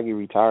 Calzaghe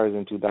retires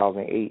in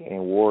 2008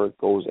 and Ward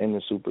goes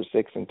into Super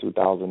 6 in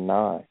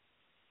 2009.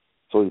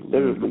 So he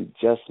literally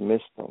just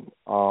missed him.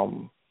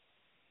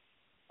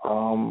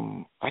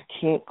 I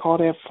can't call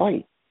that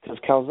fight because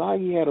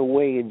Calzaghe had a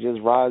way of just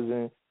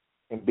rising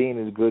and being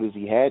as good as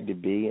he had to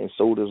be, and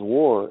so does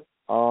Ward.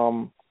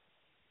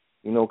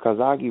 You know,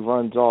 Calzaghe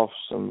runs off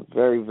some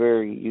very,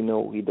 very, you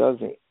know,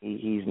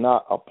 he's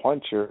not a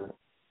puncher,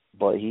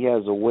 but he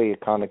has a way of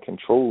kind of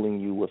controlling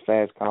you with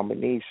fast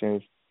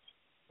combinations,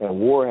 and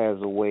Ward has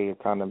a way of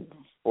kind of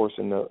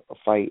forcing a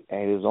fight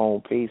at his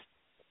own pace.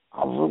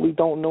 I really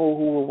don't know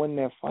who will win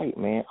that fight,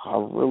 man. I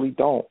really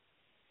don't.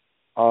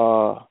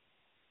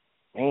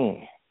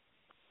 Man.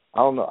 I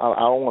don't know. I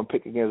don't want to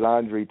pick against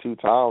Andre 2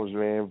 times,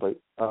 man, but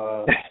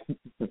I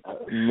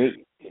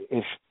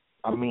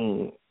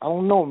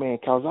don't know, man.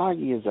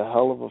 Calzaghe is a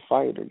hell of a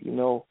fighter. You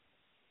know,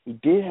 he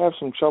did have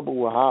some trouble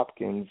with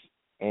Hopkins,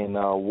 and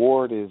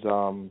Ward is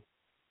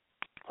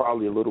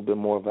probably a little bit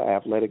more of an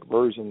athletic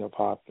version of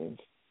Hopkins.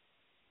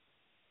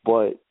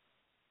 But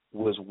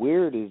what's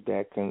weird is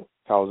that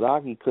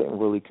Calzaghe couldn't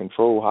really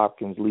control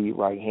Hopkins' lead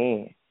right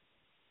hand.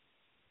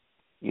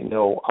 You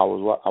know, I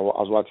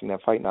was watching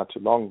that fight not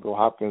too long ago.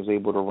 Hopkins was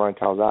able to run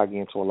Calzaghe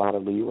into a lot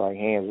of lead right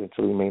hands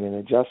until he made an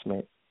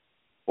adjustment.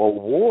 Well,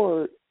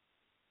 Ward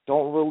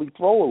don't really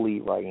throw a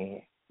lead right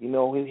hand. You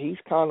know, he's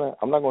kind of,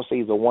 I'm not going to say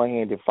he's a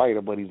one-handed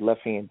fighter, but he's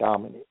left-hand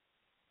dominant.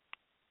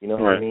 You know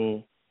what I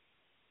mean?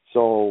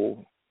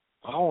 So,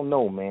 I don't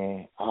know,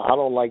 man. I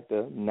don't like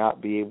to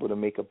not be able to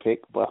make a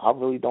pick, but I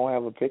really don't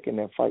have a pick in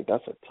that fight.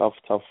 That's a tough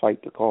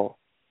fight to call.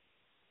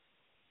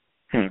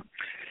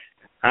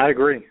 I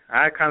agree.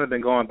 I kind of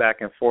been going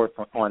back and forth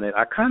on it.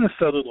 I kind of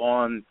settled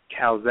on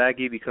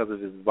Calzaghe because of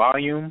his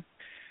volume,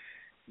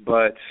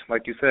 but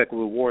like you said,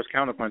 with Ward's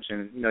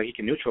counterpunching, you know, he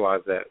can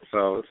neutralize that.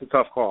 So it's a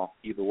tough call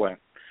either way.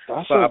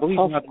 That's a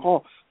tough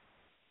call.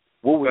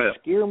 What would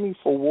scare me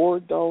for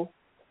Ward, though,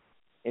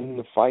 in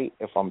the fight,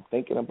 if I'm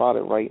thinking about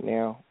it right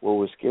now, what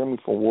would scare me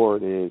for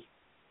Ward is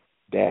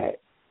that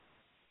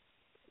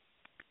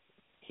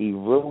he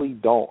really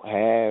don't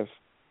have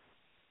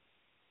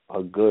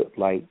a good,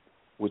 like,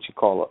 what you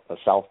call a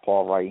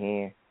southpaw right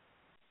hand.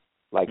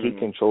 Like, he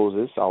controls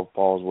his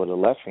southpaws with a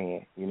left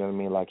hand. You know what I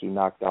mean? Like, he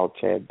knocked out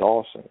Chad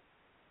Dawson.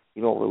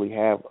 You don't really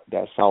have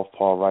that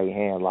southpaw right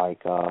hand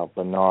like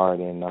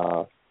Bernard and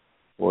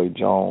Roy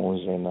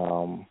Jones and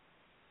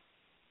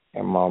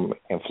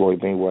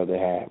Floyd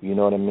Mayweather have. You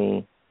know what I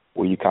mean?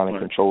 Where you kind of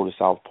control the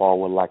southpaw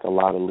with like a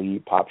lot of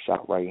lead pop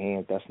shot right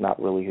hand. That's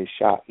not really his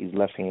shot. He's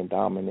left hand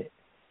dominant.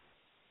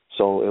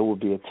 So it would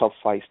be a tough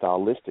fight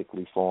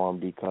stylistically for him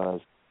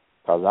because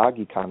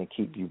Calzaghe kind of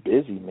keep you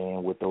busy,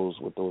 man, with those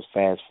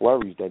fast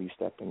flurries that he's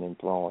stepping and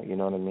throwing. You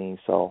know what I mean?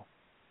 So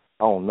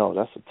I don't know.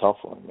 That's a tough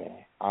one, man.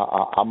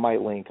 I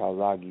might lean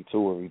Calzaghe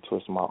too if he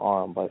twists my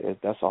arm, but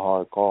that's a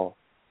hard call.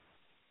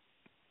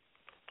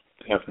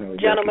 Definitely.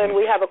 Gentlemen,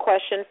 we have a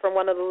question from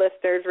one of the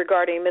listeners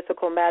regarding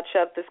mythical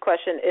matchup. This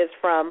question is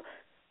from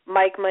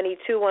Mike Money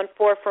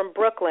 214 from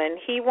Brooklyn.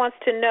 He wants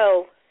to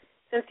know,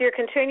 since you're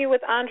continuing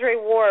with Andre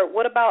Ward,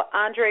 what about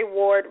Andre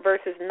Ward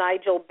versus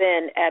Nigel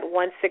Benn at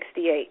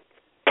 168?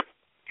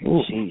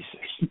 Ooh.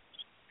 Jesus.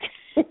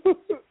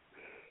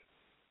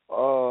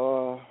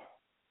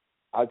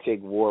 I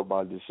take Ward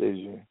by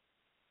decision.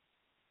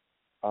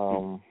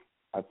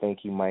 I think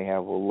he might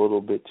have a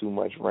little bit too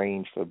much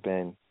range for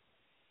Ben.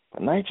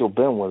 But Nigel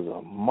Benn was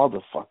a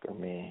motherfucker,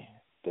 man.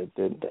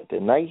 The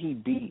night he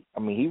beat, I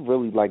mean, he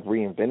really like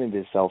reinvented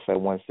himself at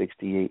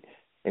 168.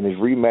 In his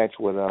rematch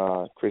with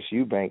Chris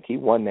Eubank, he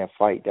won that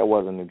fight. That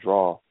wasn't a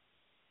draw.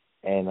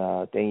 And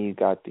then you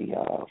got the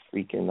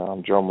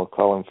freaking Joe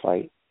McCullough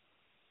fight.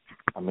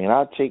 I mean,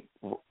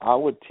 I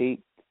would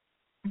take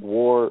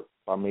Ward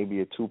by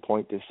maybe a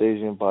 2-point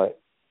decision, but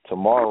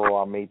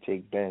tomorrow I may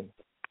take Ben.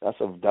 That's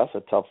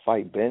a tough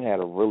fight. Ben had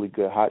a really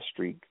good hot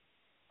streak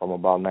from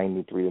about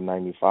 93 to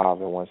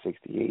 95 at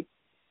 168.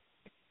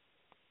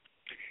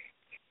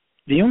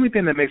 The only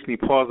thing that makes me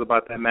pause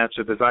about that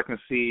matchup is I can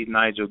see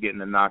Nigel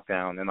getting a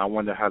knockdown, and I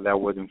wonder how that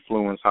would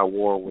influence how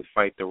Ward would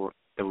fight the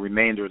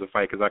remainder of the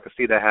fight, because I could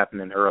see that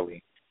happening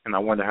early, and I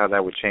wonder how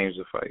that would change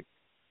the fight.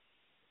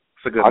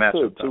 It's a good matchup. I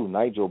could, too.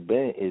 Nigel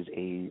Benn is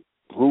a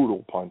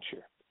brutal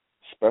puncher,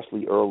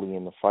 especially early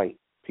in the fight.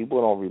 People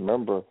don't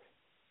remember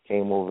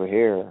came over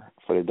here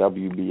for the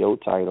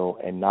WBO title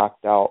and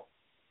knocked out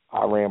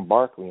Iran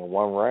Barkley in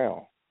one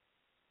round.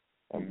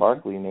 And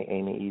Barkley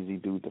ain't an easy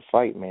dude to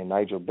fight, man.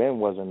 Nigel Benn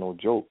wasn't no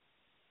joke.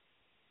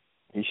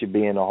 He should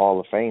be in the Hall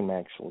of Fame,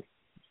 actually.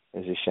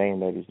 It's a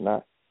shame that he's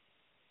not.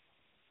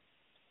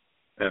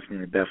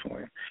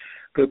 Definitely.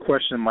 Good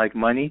question, Mike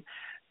Money.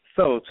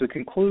 So to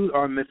conclude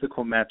our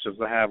mythical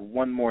matchups, I have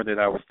one more that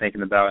I was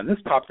thinking about, and this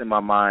popped in my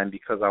mind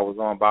because I was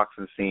on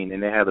Boxing Scene,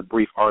 and they had a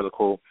brief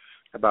article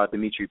about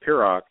Dmitry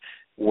Pirog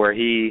where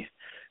he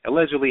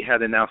allegedly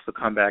had announced a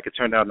comeback. It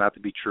turned out not to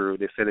be true.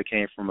 They said it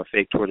came from a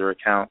fake Twitter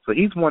account. So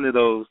he's one of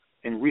those,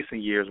 in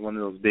recent years, one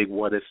of those big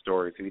what-if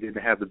stories. If he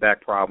didn't have the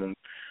back problems,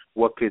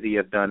 what could he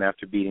have done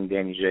after beating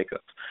Danny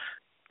Jacobs?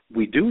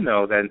 We do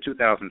know that in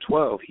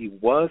 2012, he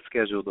was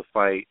scheduled to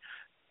fight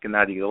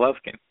Gennady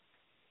Golovkin.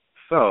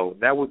 So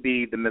that would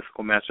be the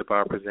mythical matchup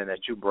I'll present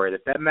at you, Brad.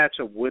 If that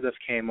matchup would have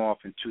came off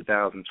in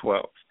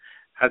 2012,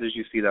 how did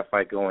you see that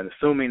fight going?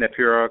 Assuming that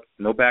Pirog,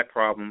 no back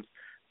problems,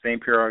 same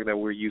Pirog that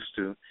we're used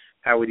to,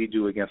 how would he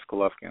do against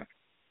Golovkin?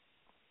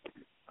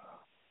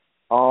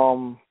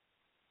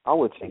 I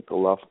would take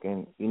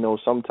Golovkin. You know,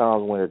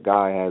 sometimes when a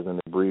guy has an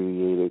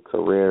abbreviated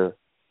career,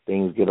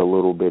 things get a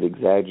little bit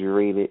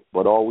exaggerated.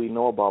 But all we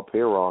know about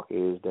Pirog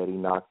is that he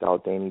knocked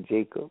out Danny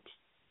Jacobs.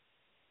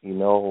 You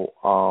know,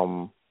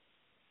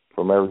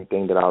 from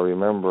everything that I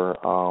remember,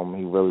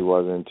 he really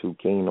wasn't too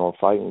keen on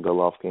fighting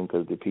Golovkin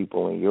because the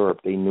people in Europe,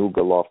 they knew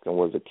Golovkin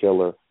was a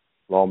killer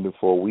long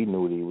before we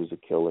knew that he was a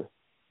killer.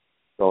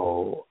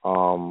 So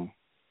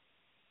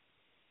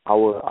I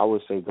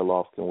would say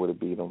Golovkin would have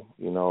beat him.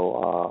 You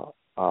know,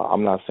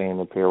 I'm not saying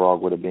the Pirog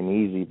would have been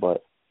easy,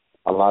 but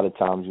a lot of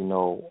times, you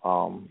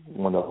know,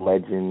 when a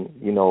legend,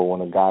 you know,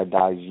 when a guy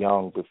dies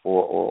young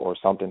before or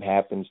something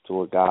happens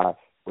to a guy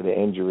with an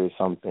injury or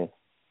something,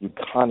 you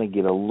kind of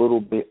get a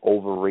little bit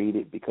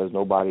overrated because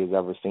nobody has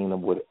ever seen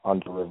him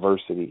under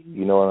adversity.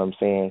 You know what I'm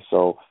saying?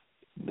 So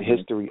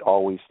history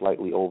always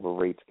slightly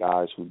overrates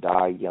guys who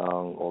die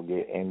young or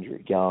get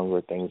injured young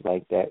or things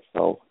like that.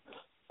 So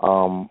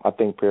I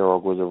think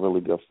Pirog was a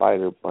really good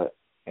fighter, but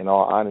in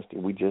all honesty,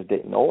 we just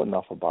didn't know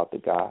enough about the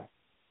guy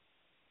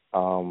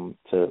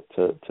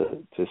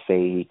to say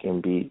he can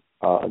beat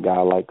a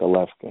guy like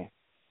Golovkin.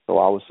 So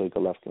I would say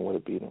Golovkin would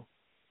have beat him.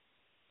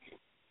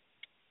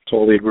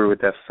 Totally agree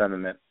with that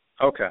sentiment.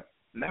 Okay,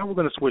 now we're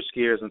going to switch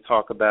gears and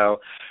talk about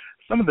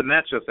some of the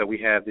matchups that we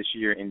have this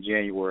year in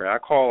January. I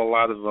call a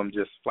lot of them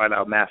just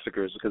flat-out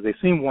massacres because they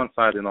seem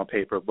one-sided on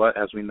paper, but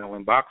as we know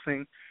in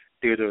boxing,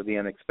 theater of the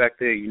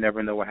unexpected, you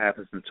never know what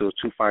happens until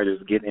two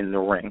fighters get in the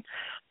ring.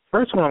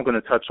 First one I'm going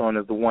to touch on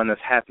is the one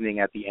that's happening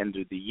at the end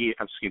of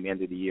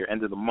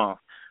the month,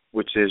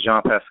 which is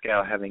Jean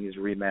Pascal having his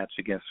rematch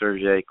against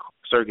Sergey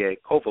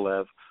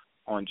Kovalev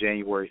on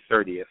January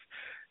 30th.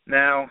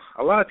 Now,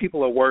 a lot of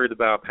people are worried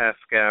about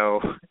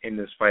Pascal in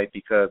this fight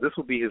because this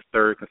will be his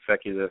third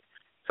consecutive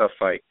tough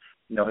fight.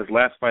 His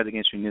last fight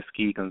against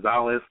Yunisky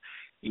Gonzalez,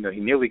 he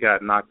nearly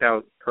got knocked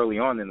out early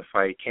on in the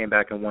fight, came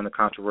back and won a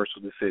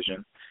controversial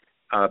decision.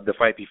 The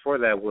fight before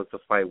that was the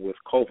fight with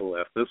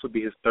Kovalev. This would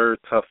be his third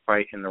tough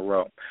fight in a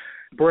row.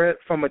 Brett,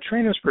 from a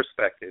trainer's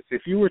perspective,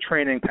 if you were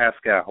training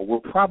Pascal, we're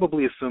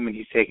probably assuming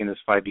he's taking this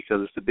fight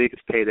because it's the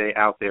biggest payday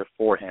out there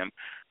for him.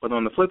 But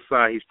on the flip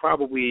side, he's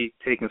probably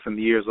taking some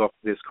years off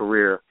of his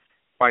career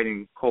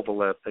fighting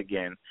Kovalev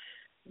again.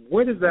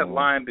 Where does that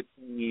line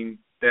between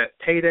that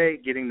payday,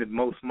 getting the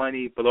most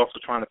money, but also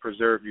trying to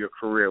preserve your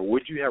career?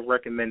 Would you have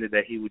recommended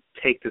that he would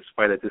take this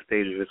fight at this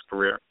stage of his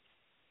career?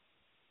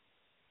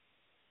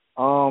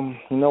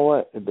 You know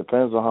what? It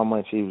depends on how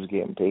much he was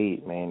getting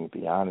paid, man, to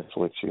be honest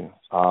with you.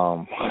 I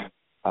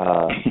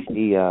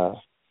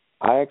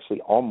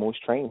actually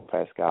almost trained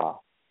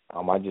Pascal.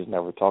 I just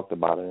never talked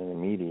about it in the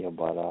media,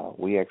 but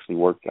we actually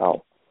worked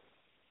out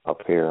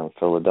up here in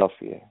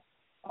Philadelphia,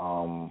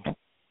 a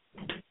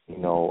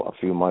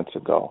few months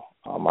ago.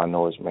 I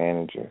know his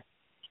manager.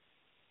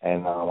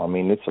 And,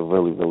 it's a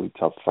really, really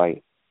tough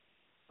fight.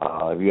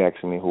 If you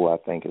ask me who I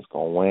think is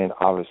going to win,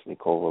 obviously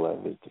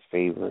Kovalev is the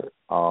favorite.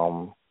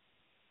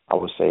 I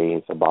would say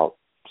it's about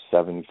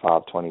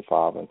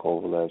 75-25 in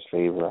Kovalev's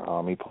favor.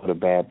 He put a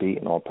bad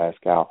beating on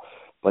Pascal,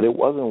 but it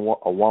wasn't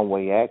a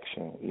one-way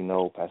action.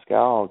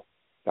 Pascal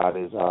got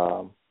his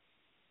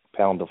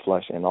pound of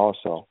flesh in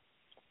also.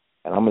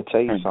 And I'm going to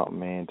tell you something,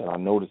 man, that I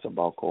noticed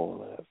about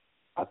Kovalev.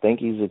 I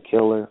think he's a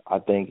killer. I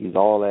think he's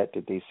all that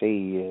they say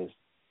he is.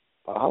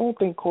 But I don't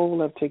think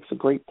Kovalev takes a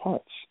great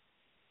punch.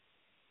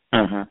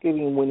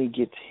 Even when he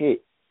gets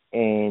hit,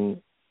 and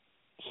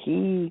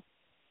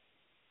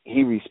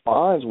he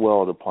responds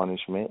well to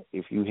punishment.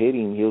 If you hit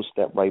him, he'll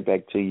step right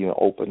back to you and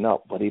open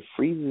up. But it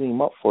freezes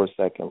him up for a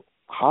second.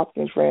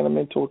 Hopkins ran him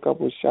into a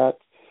couple of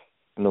shots.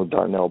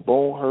 Darnell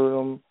Bone hurt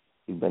him.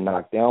 He's been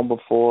knocked down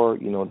before.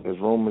 There's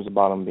rumors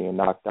about him being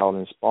knocked out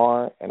in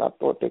sparring. And I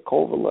thought that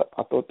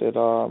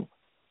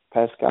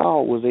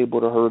Pascal was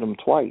able to hurt him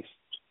twice.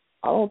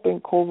 I don't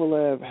think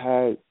Kovalev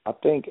had. I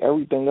think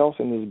everything else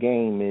in his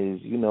game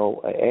is, an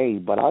A.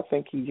 But I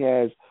think he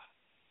has.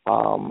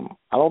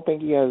 I don't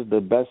think he has the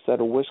best set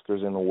of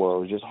whiskers in the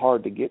world. It's just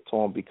hard to get to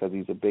him because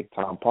he's a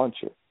big-time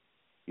puncher,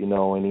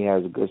 and he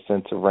has a good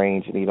sense of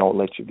range, and he don't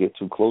let you get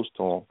too close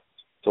to him.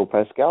 So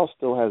Pascal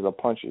still has a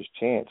puncher's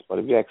chance, but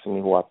if you're asking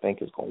me who I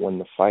think is going to win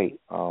the fight,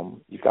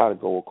 you got to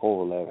go with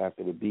Kovalev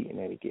after the beating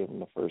that he gave him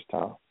the first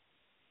time.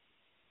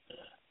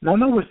 Now, I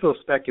know we're still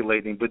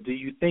speculating, but do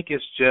you think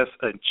it's just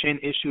a chin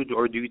issue,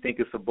 or do you think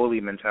it's a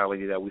bully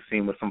mentality that we've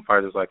seen with some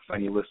fighters like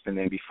Sonny Liston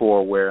and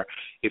before, where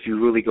if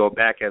you really go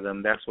back at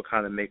them, that's what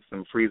kind of makes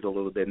them freeze a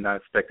little bit, not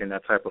expecting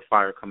that type of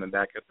fire coming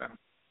back at them?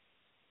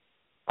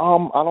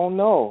 I don't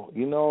know.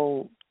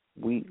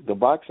 The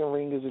boxing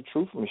ring is a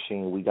truth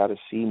machine. We got to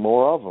see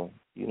more of them.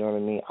 You know what I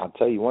mean? I'll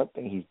tell you one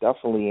thing. He's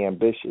definitely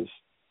ambitious,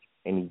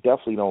 and he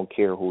definitely don't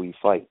care who he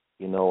fights.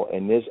 In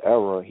this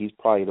era, he's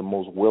probably the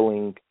most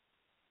willing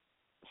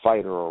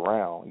fighter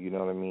around, you know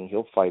what I mean?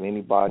 He'll fight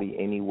anybody,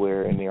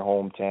 anywhere in their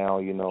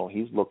hometown,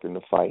 he's looking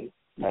to fight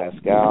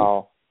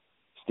Pascal,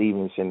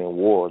 Stevenson, and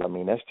Ward.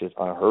 That's just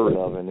unheard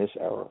of in this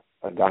era,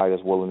 a guy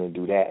that's willing to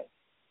do that.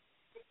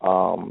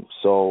 I'm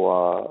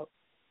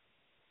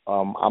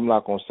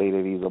not going to say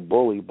that he's a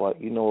bully,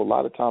 but, a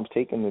lot of times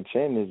taking the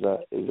chin is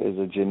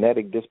a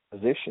genetic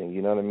disposition,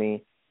 you know what I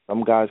mean?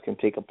 Some guys can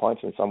take a punch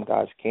and some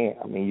guys can't.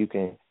 You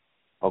can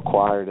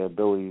acquire the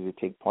ability to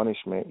take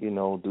punishment,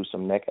 do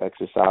some neck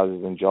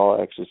exercises and jaw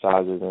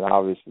exercises. And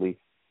obviously,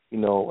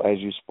 as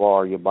you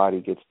spar, your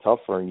body gets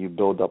tougher and you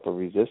build up a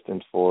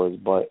resistance for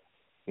it. But,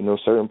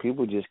 certain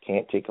people just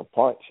can't take a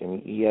punch.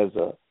 And he has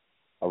a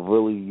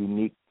really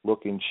unique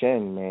looking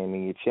chin, man.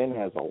 And your chin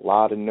has a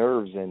lot of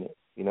nerves in it,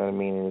 you know what I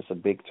mean? And it's a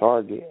big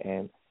target.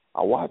 And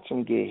I watch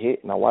him get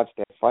hit and I watch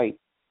that fight.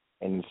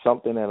 And it's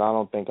something that I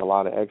don't think a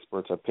lot of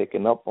experts are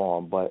picking up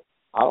on. But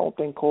I don't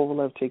think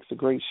Kovalev takes a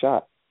great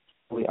shot.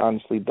 We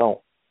honestly don't.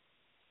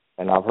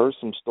 And I've heard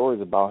some stories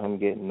about him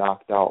getting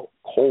knocked out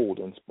cold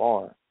in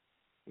sparring,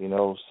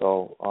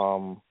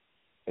 so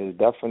it's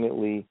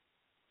definitely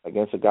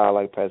against a guy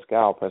like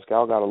Pascal.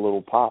 Pascal got a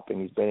little pop,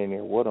 and he's been in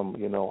there with him.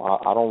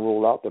 I don't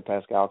rule out that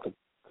Pascal could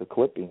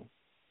clip him.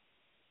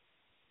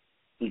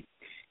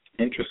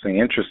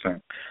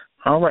 Interesting.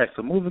 All right,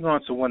 so moving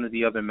on to one of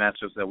the other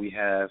matchups that we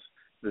have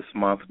this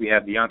month, we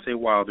have Deontay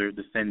Wilder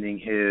defending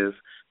his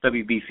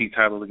WBC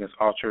title against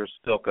Artur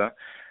Szpilka.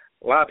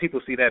 A lot of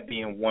people see that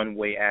being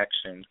one-way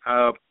action.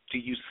 Do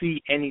you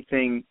see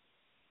anything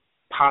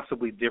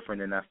possibly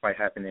different in that fight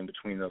happening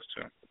between those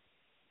two?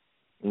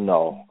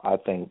 No, I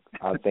think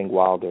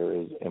Wilder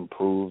has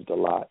improved a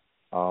lot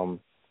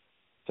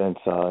since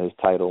his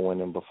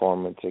title-winning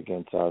performance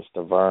against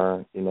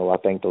Stavern. I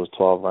think those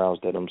 12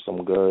 rounds did him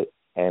some good,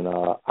 and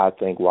I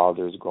think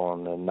Wilder's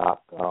going to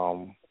knock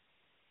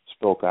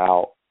Szpilka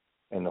out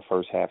in the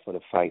first half of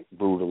the fight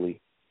brutally.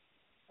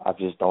 I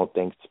just don't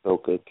think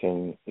Szpilka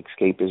can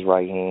escape his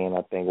right hand.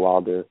 I think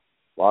Wilder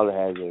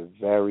has a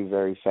very,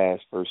 very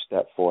fast first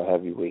step for a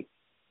heavyweight.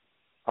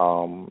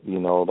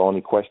 The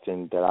only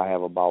question that I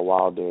have about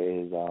Wilder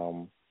is,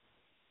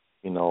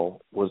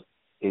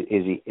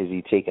 is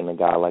he taking a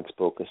guy like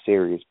Szpilka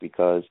serious?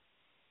 Because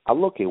I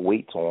look at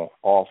weights on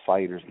all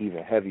fighters,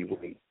 even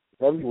heavyweight.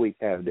 Heavyweights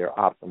have their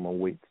optimum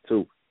weights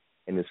too,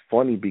 and it's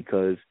funny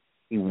because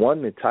he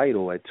won the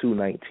title at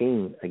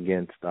 219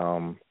 against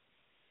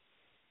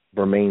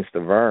Bermane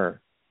Stavern,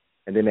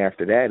 and then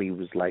after that he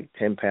was like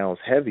 10 pounds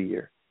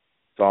heavier.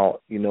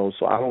 So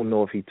I don't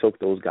know if he took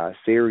those guys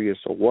serious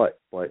or what,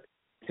 but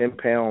 10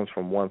 pounds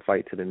from one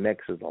fight to the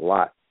next is a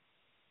lot.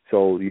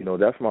 So,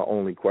 that's my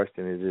only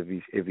question is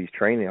if he's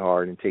training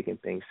hard and taking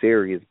things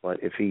serious.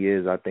 But if he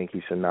is, I think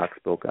he should knock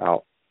Szpilka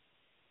out.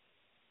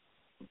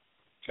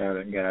 Got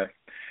it.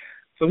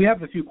 So we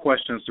have a few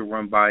questions to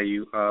run by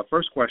you.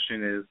 First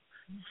question is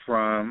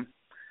from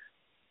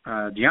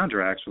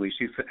Deandra, actually.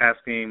 She's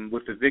asking,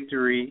 with the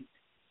victory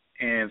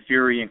and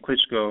Fury and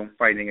Klitschko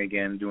fighting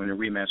again, doing a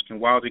rematch, can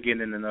Wilder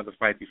get in another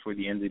fight before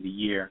the end of the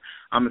year?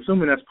 I'm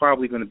assuming that's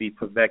probably going to be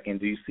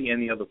Povetkin. Do you see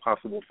any other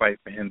possible fight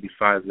for him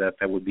besides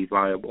that would be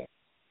viable?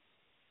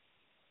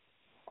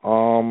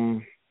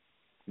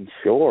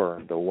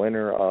 Sure. The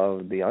winner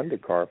of the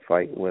undercard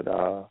fight with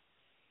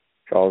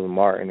Charles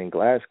Martin in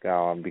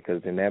Glasgow,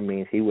 because then that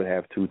means he would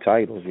have two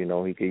titles. He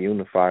could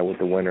unify with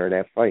the winner of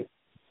that fight.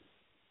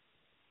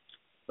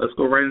 Let's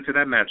go right into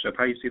that matchup.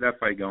 How do you see that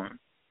fight going?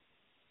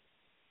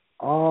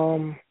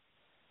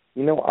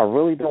 I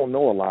really don't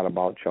know a lot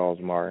about Charles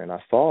Martin. I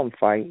saw him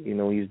fight.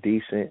 He's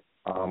decent.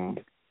 I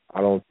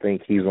don't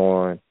think he's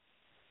on.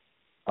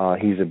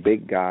 He's a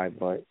big guy,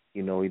 but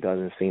he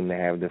doesn't seem to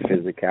have the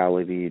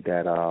physicality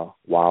that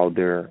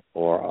Wilder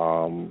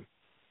or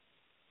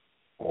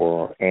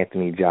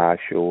Anthony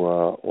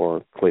Joshua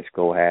or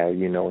Klitschko have.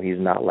 He's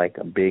not like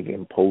a big,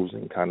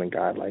 imposing kind of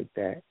guy like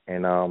that.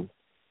 And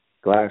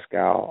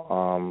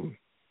Glasgow,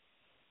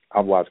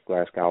 I've watched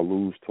Glasgow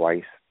lose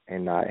twice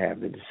and not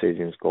have the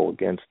decisions go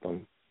against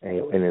him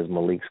in his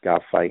Malik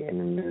Scott fight and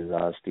in his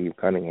Steve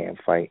Cunningham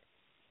fight.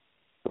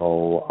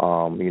 So,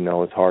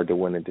 it's hard to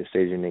win a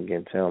decision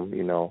against him.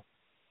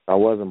 I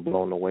wasn't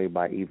blown away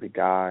by either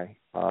guy.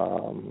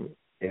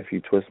 If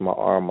you twist my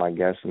arm, I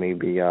guess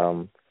maybe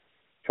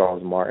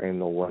Charles Martin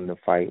will win the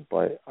fight,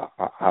 but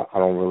I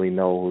don't really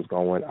know who's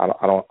going to win. I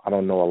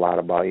don't know a lot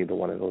about either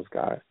one of those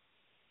guys.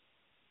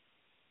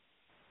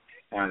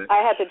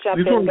 I had to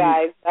jump in,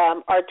 guys.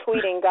 Our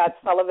tweeting got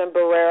Sullivan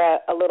Barrera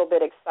a little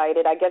bit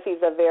excited. I guess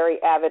he's a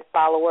very avid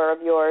follower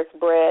of yours,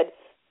 Bread.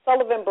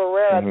 Sullivan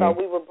Barrera thought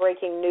we were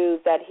breaking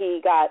news that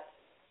he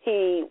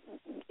is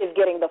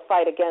getting the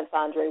fight against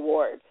Andre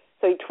Ward.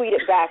 So he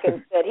tweeted back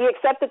and said, he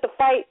accepted the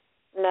fight?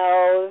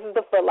 No, this is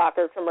the Foot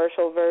Locker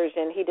commercial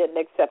version. He didn't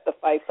accept the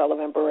fight,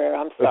 Sullivan Barrera.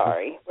 I'm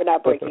sorry. We're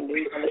not breaking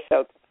news on the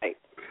show tonight.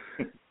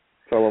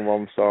 Tell him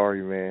I'm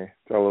sorry, man.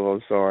 Tell him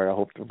I'm sorry. I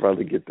hope the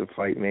brother get the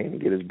fight, man,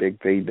 and get his big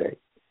payday.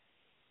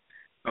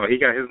 Oh, he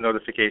got his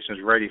notifications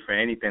ready for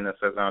anything that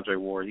says Andre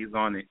Ward. He's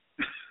on it.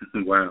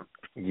 Wow.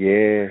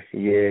 Yeah.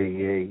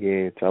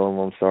 Tell him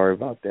I'm sorry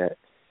about that.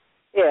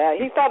 Yeah,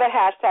 he saw the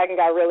hashtag and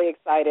got really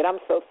excited. I'm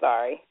so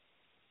sorry.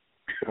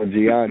 Well,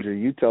 Deandra,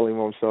 you tell him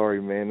I'm sorry,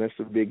 man. That's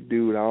a big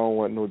dude. I don't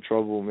want no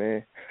trouble,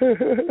 man. Oh,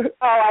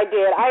 I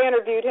did. I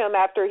interviewed him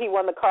after he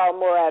won the Carl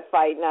Morad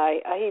fight,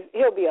 and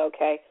he'll be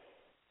okay.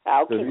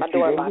 I'll keep my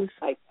door locked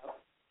tonight, though.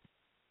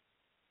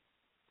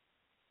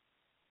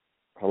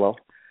 Hello?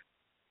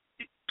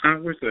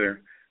 We're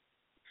there.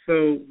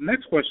 So,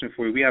 next question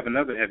for you. We have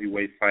another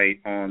heavyweight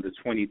fight on the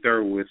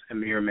 23rd with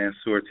Amir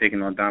Mansour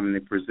taking on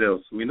Dominic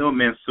Breazeale. So, we know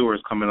Mansour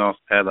is coming off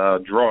at a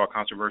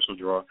controversial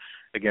draw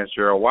against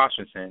Gerald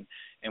Washington.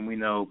 And we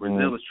know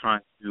Breazeale is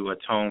trying to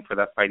atone for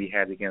that fight he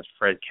had against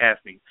Fred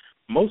Cassidy.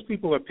 Most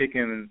people are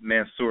picking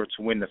Mansour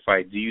to win the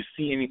fight. Do you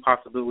see any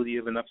possibility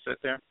of an upset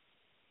there?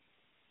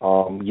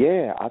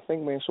 Yeah, I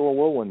think Mansour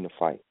will win the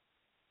fight.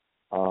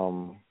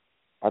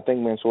 I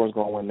think Mansour's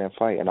going to win that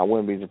fight, and I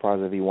wouldn't be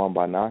surprised if he won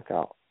by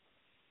knockout.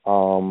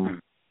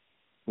 Age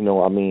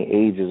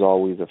is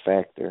always a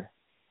factor,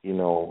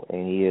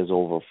 and he is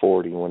over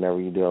 40.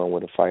 Whenever you're dealing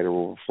with a fighter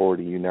over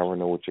 40, you never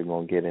know what you're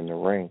going to get in the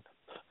ring.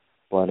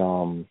 But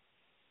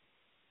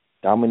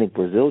Dominic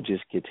Breazeale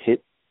just gets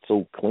hit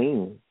so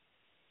clean.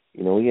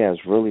 He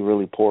has really,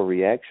 really poor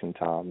reaction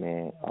time,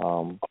 man.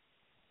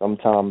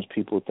 sometimes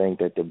people think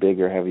that the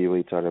bigger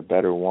heavyweights are the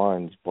better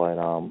ones, but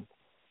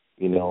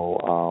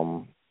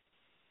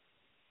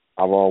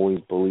I've always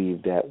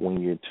believed that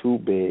when you're too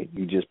big,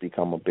 you just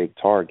become a big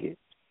target.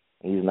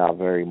 He's not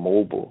very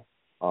mobile.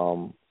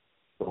 So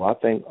I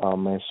think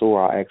Mansour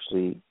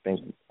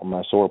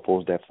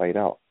pulls that fight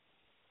out.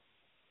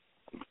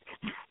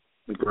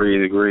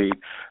 Agreed.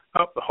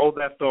 Hold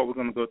that thought. We're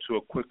going to go to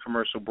a quick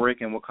commercial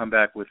break, and we'll come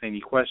back with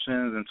any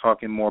questions and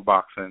talking more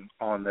boxing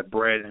on the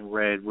Bread and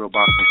Red Real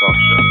Boxing Talk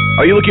Show.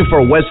 Are you looking for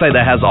a website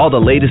that has all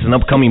the latest and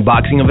upcoming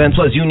boxing events,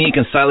 plus unique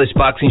and stylish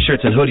boxing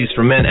shirts and hoodies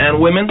for men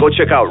and women? Go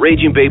check out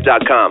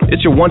RagingBabe.com.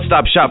 It's your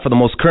one-stop shop for the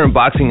most current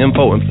boxing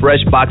info and fresh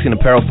boxing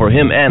apparel for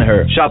him and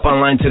her. Shop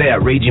online today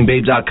at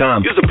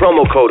RagingBabe.com. Use the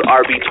promo code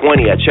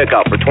RB20 at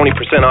checkout for 20%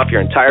 off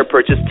your entire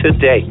purchase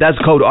today. That's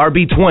code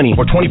RB20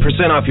 for 20%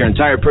 off your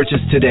entire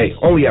purchase today.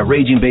 Only at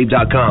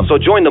RagingBabe.com. So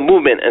join the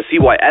movement and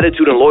see why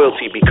attitude and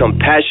loyalty become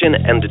passion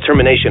and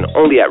determination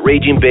only at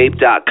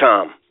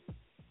RagingBabe.com.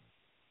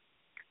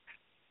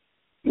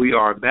 We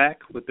are back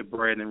with the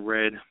Bread and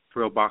Red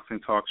Real Boxing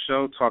Talk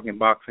Show, talking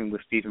boxing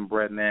with Stephen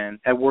Breadman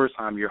Edwards.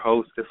 I'm your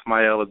host,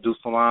 Ismael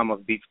AbduSalaam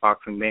of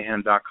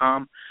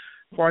BeatsBoxingMayhem.com.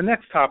 For our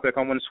next topic,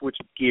 I want to switch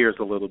gears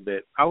a little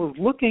bit. I was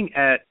looking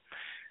at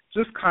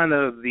just kind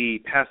of the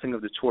passing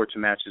of the torch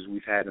matches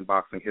we've had in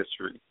boxing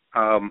history.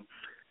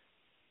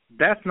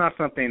 That's not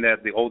something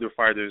that the older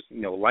fighters,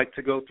 like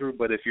to go through,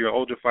 but if you're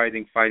older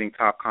fighting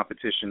top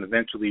competition,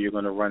 eventually you're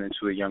going to run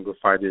into a younger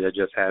fighter that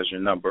just has your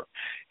number.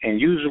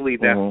 And usually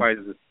that fight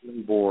is a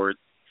springboard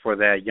for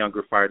that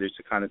younger fighter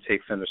to kind of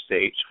take center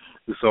stage.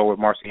 We saw with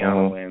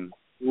Marciano and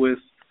Lewis,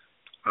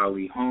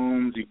 Ali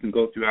Holmes. You can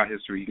go throughout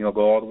history. You can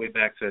go all the way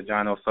back to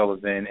John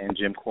O'Sullivan and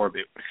Jim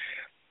Corbett.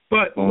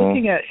 But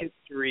looking at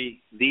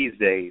history these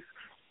days,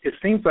 it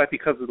seems like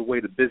because of the way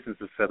the business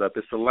is set up,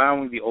 it's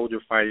allowing the older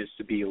fighters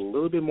to be a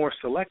little bit more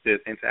selective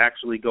and to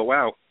actually go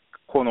out,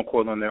 quote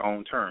unquote, on their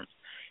own terms.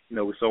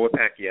 We saw with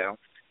Pacquiao,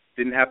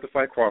 didn't have to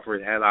fight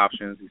Crawford, had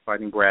options. He's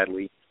fighting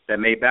Bradley. That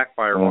may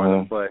backfire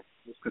on him, but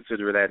let's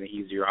consider that an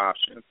easier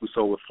option. We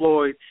saw with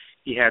Floyd,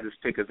 he had his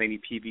pick of any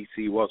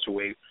PBC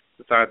welterweight,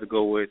 decided to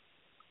go with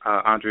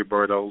Andre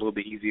Berto, a little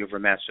bit easier of a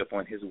matchup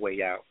on his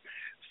way out.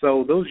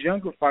 So those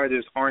younger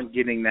fighters aren't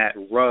getting that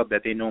rub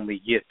that they normally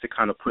get to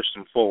kind of push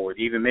them forward.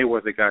 Even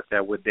Mayweather got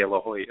that with De La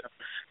Hoya.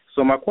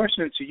 So my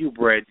question to you,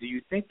 Brett, do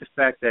you think the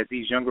fact that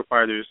these younger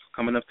fighters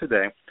coming up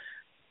today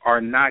are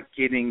not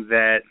getting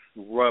that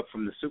rub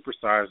from the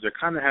superstars, they're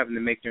kind of having to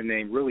make their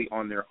name really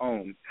on their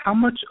own? How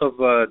much of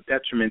a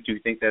detriment do you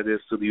think that is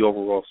to the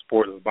overall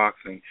sport of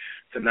boxing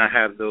to not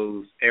have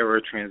those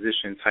era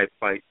transition type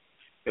fights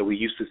that we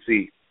used to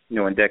see,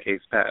 in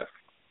decades past?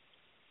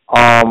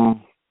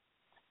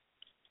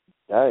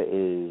 That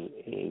is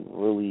a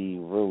really,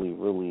 really,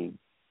 really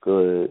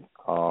good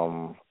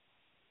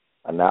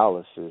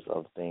analysis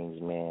of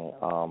things,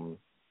 man,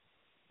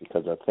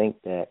 because I think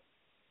that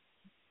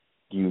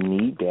you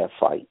need that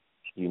fight.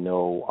 You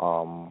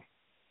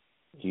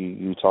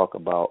talk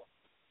about,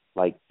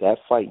 like, that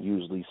fight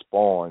usually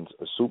spawns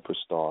a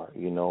superstar.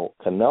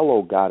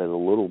 Canelo got it a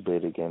little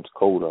bit against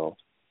Cotto,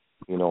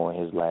 in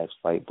his last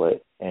fight,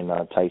 and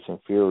Tyson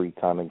Fury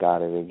kind of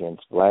got it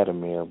against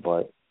Vladimir,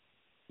 but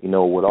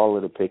with all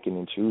of the picking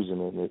and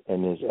choosing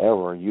in this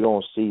era, you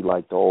don't see,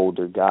 like, the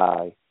older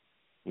guy,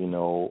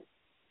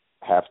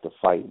 have to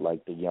fight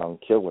like the young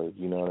killer.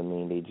 You know what I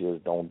mean? They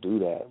just don't do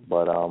that.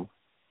 But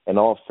in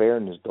all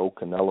fairness, though,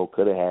 Canelo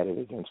could have had it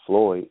against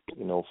Floyd.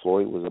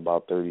 Floyd was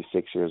about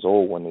 36 years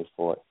old when they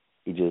fought.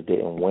 He just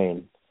didn't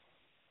win.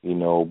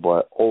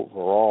 But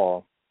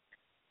overall,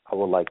 I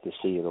would like to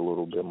see it a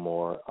little bit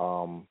more.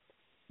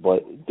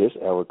 But this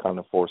era kind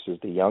of forces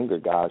the younger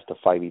guys to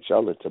fight each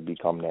other to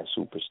become that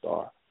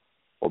superstar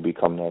or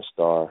become that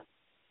star,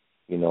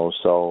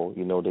 so,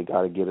 they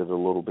got to get it a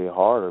little bit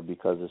harder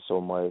because of so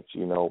much,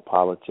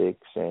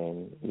 politics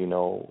and,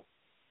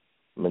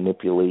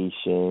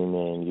 manipulation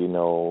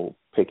and,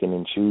 picking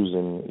and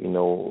choosing,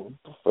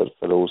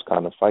 for those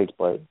kind of fights.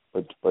 But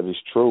it's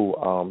true.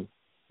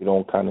 You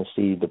don't kind of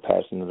see the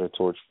passing of the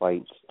torch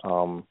fights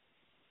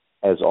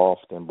as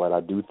often, but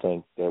I do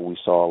think that we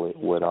saw it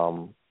with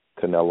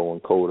Canelo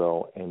and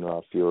Cotto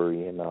and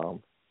Fury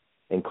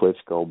and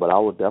Klitschko, but I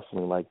would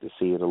definitely like to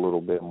see it a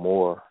little bit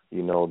more.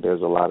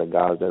 There's a lot of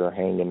guys that are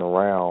hanging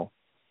around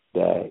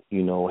that,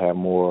 have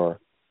more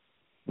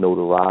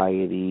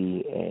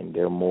notoriety and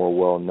they're more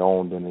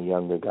well-known than the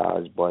younger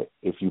guys, but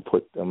if you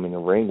put them in the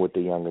ring with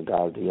the younger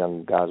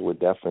guys would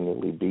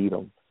definitely beat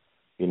them,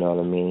 you know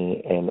what I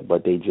mean?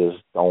 But they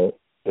just don't,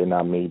 they're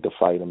not made to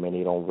fight them, and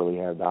they don't really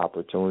have the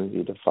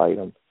opportunity to fight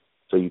them,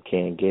 so you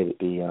can't get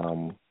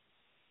the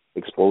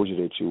exposure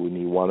that you would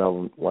need. One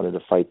of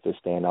the fights that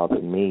stand out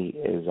to me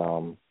is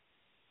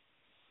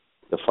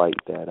the fight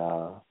that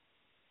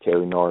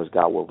Terry Norris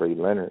got with Ray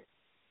Leonard.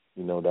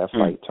 That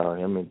fight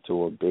turned him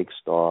into a big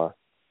star,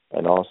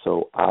 and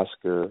also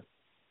Oscar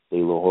De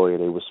La Hoya,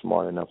 they were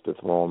smart enough to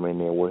throw him in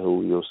there with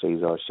Julio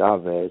Cesar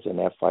Chavez, and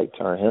that fight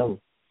turned him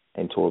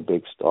into a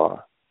big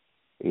star.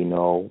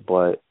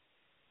 But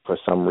for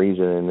some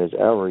reason in this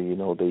era,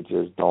 they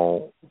just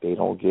don't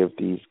give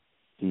these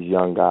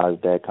young guys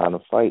that kind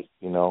of fight,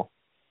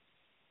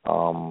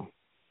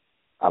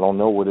 I don't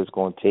know what it's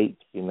going to take,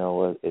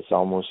 it's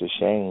almost a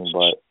shame,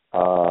 but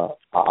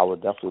I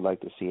would definitely like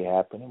to see it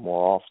happening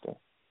more often.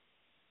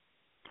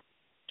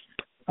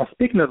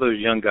 Speaking of those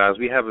young guys,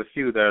 we have a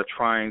few that are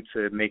trying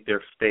to make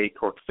their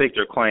stake or stake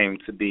their claim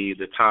to be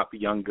the top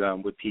young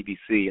gun with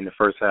PBC in the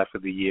first half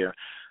of the year.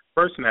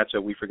 First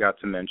matchup we forgot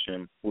to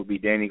mention will be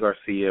Danny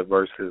Garcia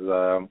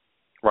versus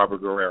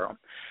Robert Guerrero.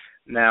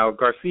 Now,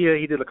 Garcia,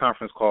 he did a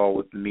conference call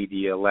with the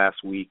media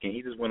last week, and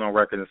he just went on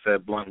record and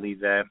said bluntly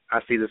that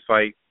I see this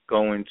fight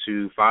going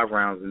to 5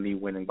 rounds and me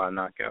winning by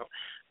knockout.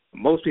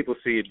 Most people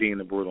see it being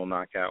a brutal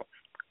knockout.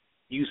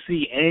 Do you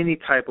see any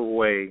type of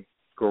way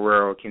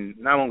Guerrero can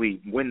not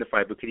only win the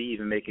fight, but could he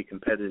even make it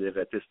competitive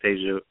at this stage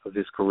of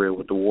his career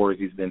with the wars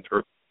he's been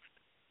through?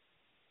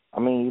 I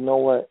mean, you know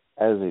what?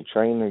 As a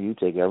trainer, you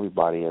take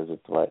everybody as a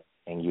threat,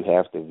 and you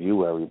have to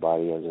view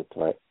everybody as a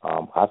threat.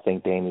 I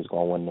think Danny's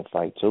going to win the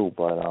fight too,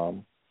 but,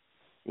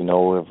 if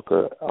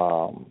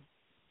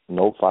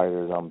no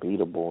fighter is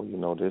unbeatable,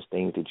 there's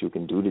things that you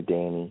can do to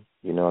Danny,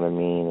 you know what I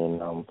mean?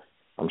 And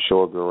I'm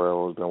sure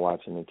Guerrero's been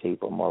watching the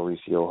tape of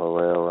Mauricio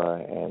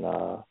Herrera and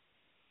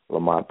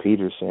Lamont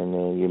Peterson,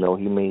 and, he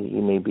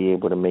may be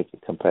able to make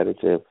it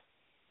competitive.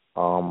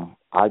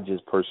 I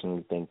just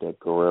personally think that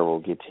Guerrero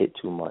gets hit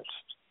too much,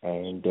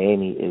 and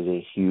Danny is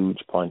a huge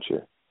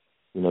puncher.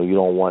 You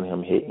don't want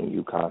him hitting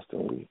you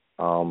constantly.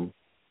 And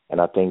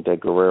I think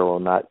that Guerrero,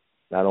 not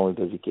only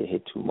does he get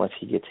hit too much,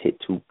 he gets hit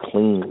too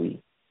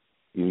cleanly.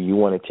 You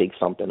want to take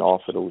something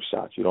off of those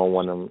shots. You don't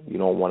want him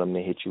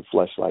to hit you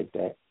flush like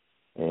that.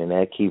 And in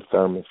that Keith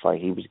Thurman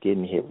fight, he was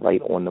getting hit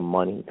right on the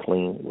money,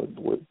 clean,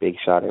 with big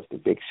shot after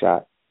big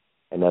shot,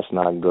 and that's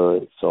not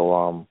good.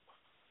 So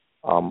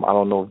I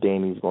don't know if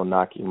Danny's going to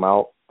knock him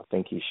out. I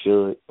think he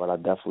should, but I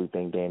definitely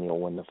think Danny will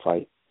win the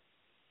fight.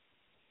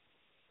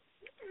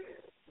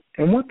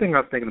 And one thing I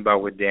was thinking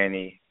about with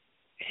Danny,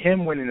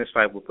 him winning this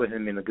fight will put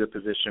him in a good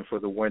position for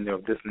the winner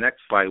of this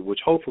next fight, which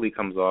hopefully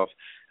comes off.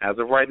 As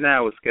of right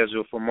now, it's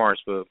scheduled for March,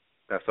 but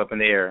that's up in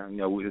the air.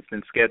 It's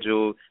been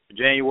scheduled for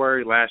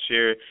January last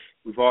year.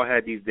 We've all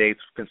had these dates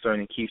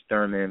concerning Keith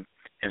Thurman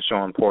and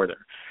Sean Porter.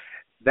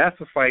 That's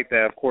a fight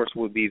that, of course,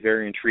 would be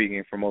very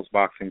intriguing for most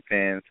boxing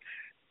fans.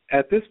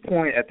 At this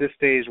point, at this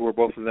stage where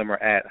both of them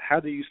are at, how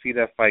do you see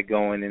that fight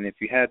going? And if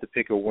you had to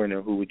pick a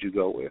winner, who would you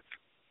go with?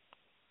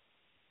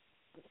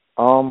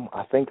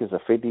 I think it's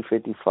a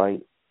 50-50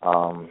 fight.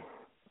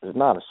 It's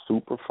not a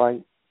super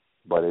fight,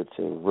 but it's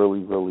a really,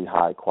 really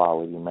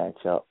high-quality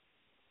matchup.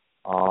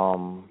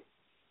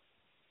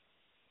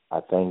 I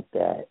think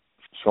that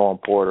Sean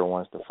Porter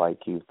wants to fight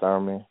Keith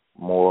Thurman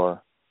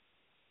more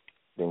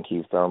than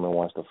Keith Thurman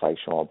wants to fight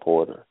Sean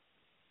Porter.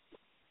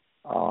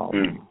 I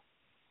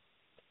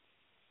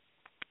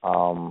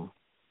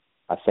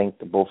think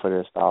that both of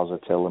their styles are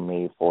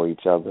tailor-made for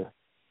each other.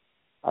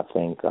 I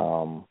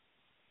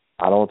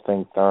don't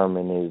think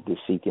Thurman is the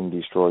seek and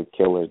destroy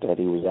killer that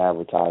he was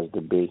advertised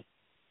to be.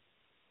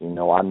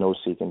 I know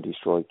seek and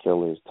destroy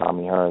killers.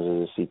 Tommy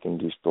Hearns is a seek and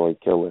destroy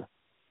killer.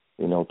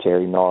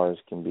 Terry Norris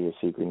can be a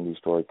seek and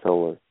destroy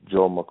killer.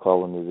 Joe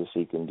McCullough is a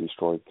seek and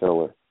destroy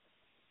killer.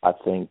 I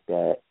think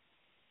that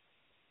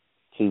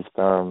Keith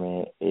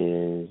Thurman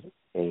is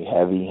a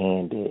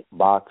heavy-handed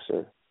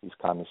boxer. He's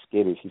kind of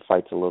skittish. He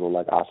fights a little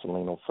like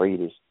Acelino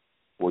Freitas,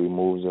 where he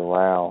moves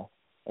around,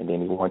 and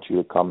then he wants you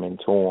to come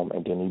into him,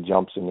 and then he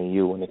jumps into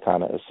you, and it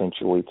kind of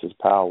accentuates his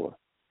power.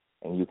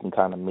 And you can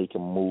kind of make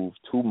him move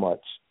too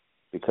much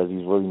because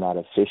he's really not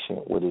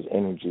efficient with his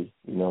energy.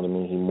 You know what I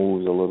mean? He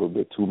moves a little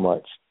bit too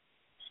much.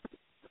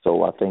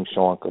 So I think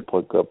Sean could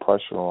put good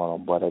pressure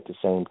on him, but at the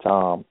same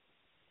time,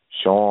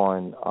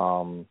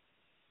 Sean,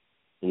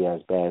 he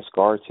has bad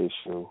scar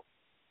tissue,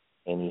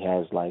 and he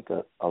has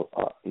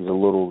he's a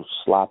little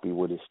sloppy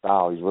with his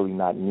style. He's really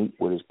not neat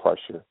with his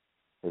pressure.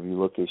 If you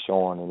look at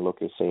Sean and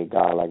look at, say, a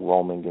guy like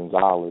Roman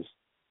Gonzalez,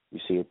 you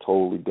see a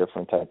totally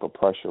different type of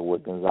pressure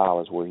with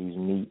Gonzalez, where he's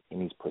neat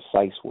and he's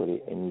precise with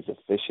it and he's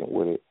efficient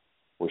with it,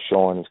 where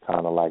Sean is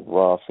kind of like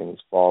rough and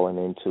he's falling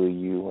into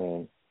you,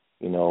 and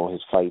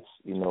his fights,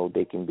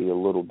 they can be a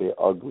little bit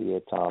ugly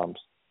at times,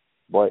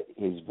 but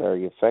he's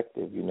very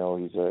effective.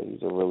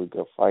 He's a really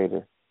good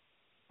fighter.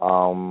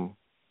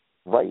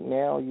 Right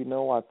now,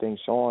 I think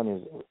Sean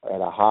is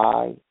at a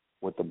high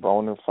with the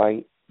Broner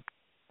fight.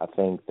 I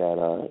think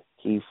that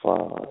Keith,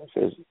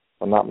 if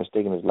I'm not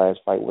mistaken, his last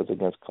fight was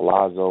against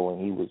Collazo,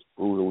 and he was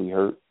brutally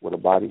hurt with a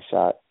body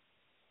shot.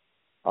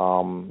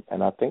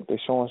 And I think that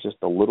Sean's just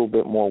a little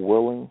bit more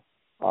willing.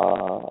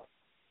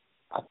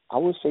 I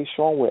would say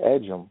Sean would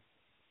edge him.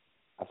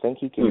 I think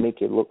he can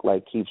make it look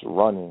like Keith's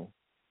running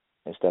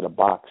instead of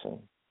boxing,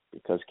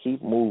 because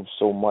Keith moves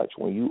so much.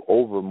 When you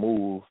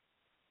over-move,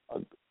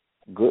 a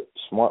good,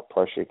 smart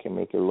pressure can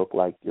make it look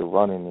like you're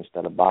running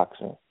instead of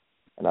boxing.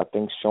 And I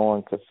think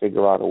Sean could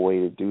figure out a way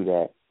to do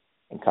that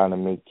and kind of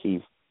make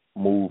Keith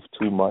move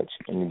too much,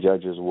 and the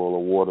judges will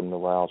award him the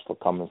rounds for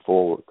coming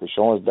forward, because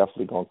Sean's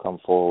definitely going to come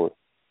forward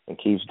and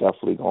Keith's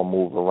definitely going to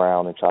move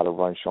around and try to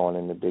run Sean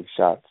in the big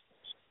shots.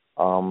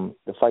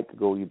 The fight could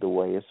go either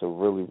way. It's a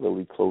really,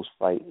 really close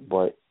fight,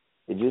 but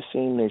it just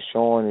seems that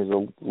Sean is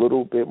a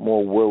little bit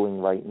more willing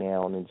right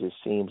now, and it just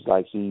seems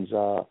like he's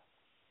the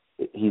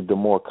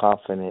more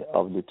confident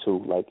of the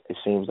two. Like, it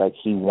seems like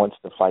he wants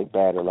to fight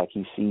better, like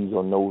he sees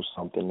or knows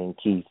something in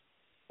Keith,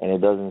 and it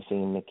doesn't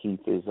seem that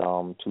Keith is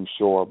too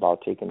sure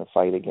about taking the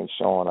fight against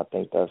Sean. I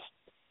think that's,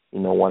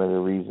 one of the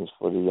reasons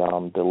for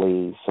the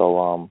delays.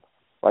 So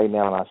right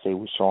now, I say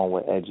with Sean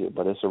would edge it,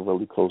 but it's a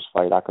really close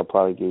fight. I could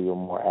probably give you a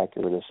more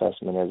accurate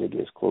assessment as it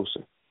gets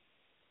closer.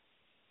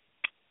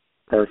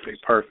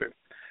 Perfect.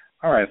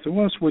 All right, so we're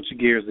going to switch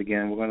gears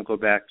again. We're going to go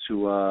back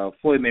to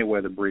Floyd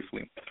Mayweather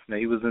briefly. Now,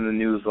 he was in the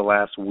news the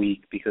last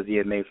week because he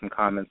had made some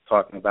comments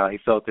talking about he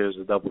felt there's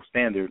a double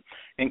standard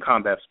in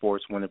combat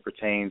sports when it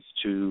pertains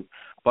to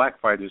black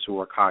fighters who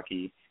are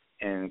cocky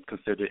and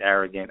considered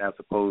arrogant as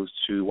opposed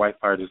to white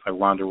fighters like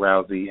Ronda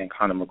Rousey and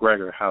Conor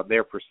McGregor, how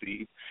they're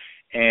perceived.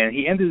 And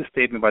he ended his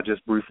statement by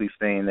just briefly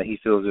saying that he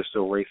feels there's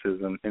still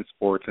racism in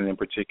sports and in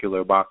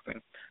particular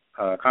boxing.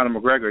 Conor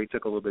McGregor, he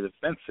took a little bit of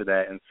offense to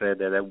that and said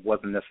that it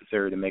wasn't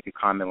necessary to make a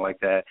comment like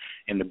that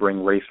and to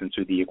bring race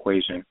into the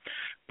equation.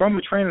 From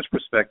a trainer's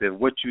perspective,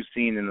 what you've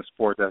seen in the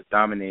sport that's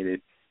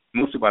dominated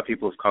mostly by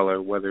people of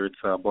color, whether it's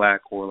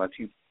black or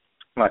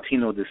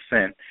Latino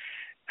descent,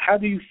 how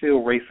do you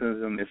feel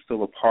racism is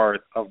still a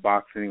part of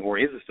boxing, or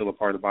is it still a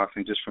part of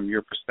boxing just from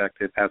your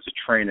perspective as a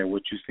trainer,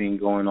 what you've seen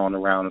going on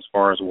around as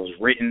far as what's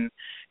written,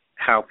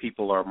 how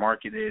people are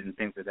marketed, and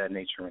things of that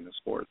nature in the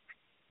sport?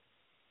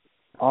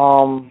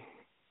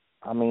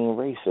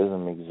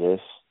 Racism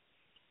exists.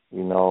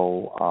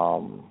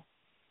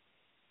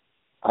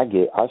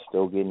 I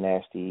still get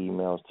nasty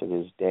emails to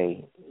this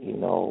day.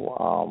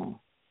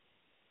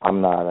 I'm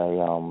not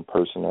a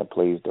person that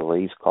plays the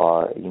race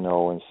card,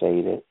 and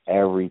say that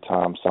every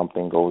time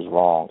something goes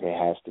wrong, it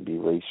has to be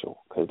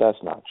racial, because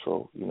that's not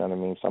true. You know what I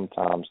mean?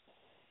 Sometimes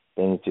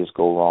things just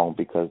go wrong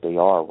because they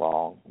are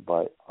wrong.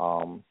 But,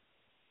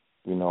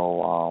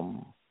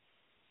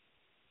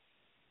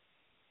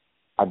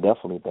 I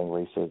definitely think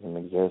racism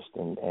exists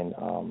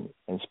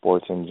in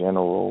sports in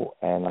general,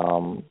 and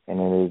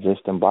it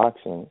exists in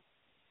boxing.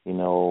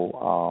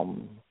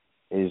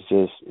 It's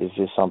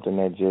just something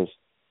that just,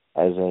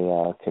 as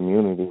a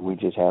community, we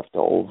just have to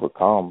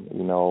overcome.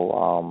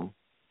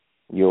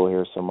 You'll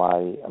hear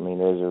somebody.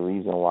 There's a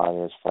reason why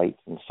there's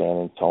fights in San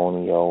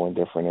Antonio and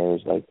different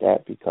areas like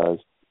that, because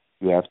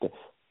you have to.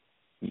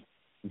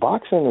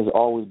 Boxing has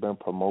always been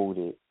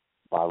promoted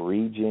by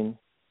region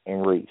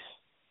and race.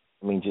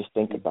 Just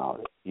think about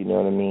it. You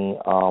know what I mean?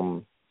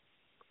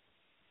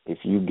 If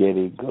you get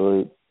a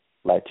good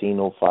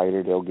Latino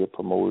fighter, they'll get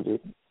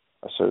promoted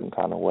a certain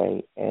kind of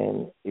way.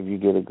 And if you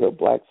get a good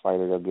black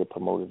fighter, they'll get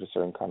promoted a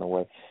certain kind of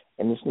way.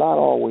 And it's not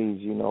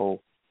always,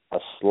 a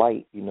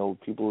slight.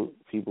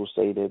 People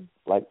say that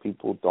black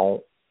people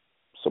don't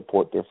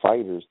support their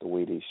fighters the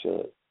way they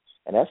should.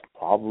 And that's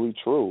probably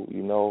true,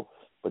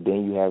 But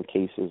then you have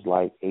cases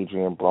like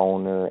Adrian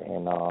Broner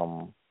and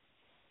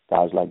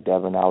guys like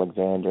Devin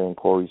Alexander and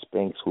Corey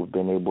Spinks who've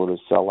been able to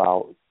sell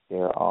out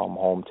their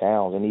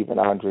hometowns, and even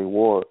Andre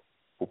Ward,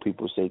 who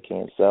people say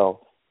can't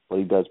sell, but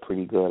he does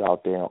pretty good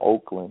out there in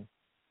Oakland.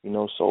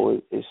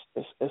 So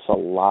it's a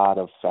lot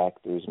of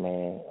factors,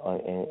 man,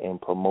 in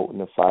promoting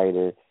the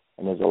fighter,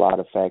 and there's a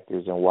lot of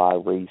factors in why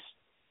race,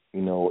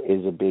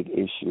 is a big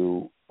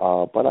issue.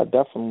 But I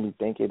definitely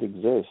think it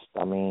exists.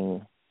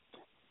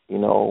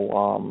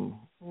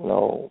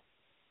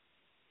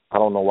 I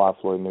don't know why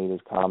Floyd made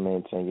his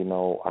comments, and,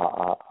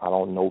 I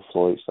don't know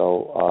Floyd,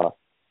 so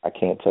I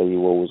can't tell you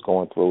what was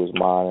going through his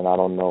mind, and I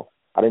don't know.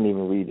 I didn't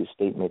even read his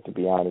statement, to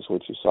be honest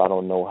with you, so I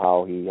don't know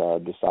how he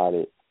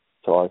decided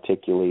to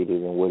articulate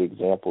it and what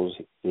examples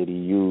did he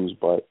use,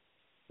 but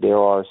there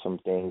are some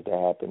things that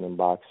happen in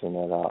boxing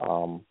that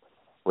are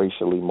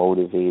racially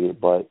motivated,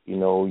 but,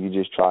 you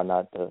just try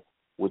not to.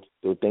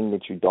 The thing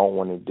that you don't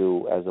want to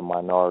do as a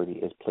minority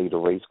is play the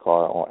race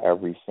card on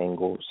every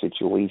single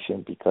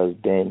situation, because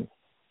then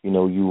you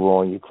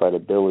ruin your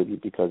credibility,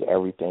 because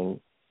every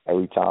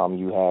time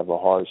you have a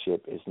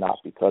hardship, it's not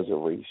because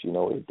of race.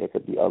 There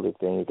could be other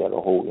things that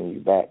are holding you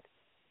back.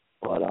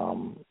 But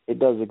it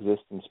does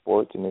exist in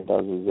sports, and it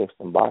does exist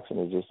in boxing.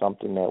 It's just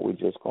something that we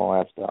just going to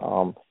have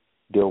to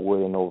deal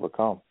with and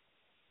overcome.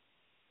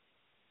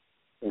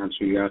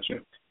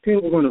 Gotcha. Okay,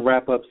 we're going to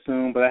wrap up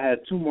soon, but I had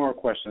two more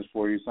questions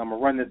for you, so I'm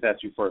going to run this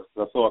at you first.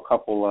 I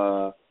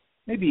saw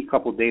maybe a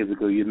couple days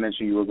ago, you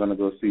mentioned you were going to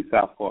go see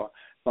Southpaw.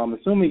 So I'm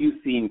assuming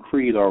you've seen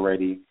Creed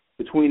already.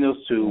 Between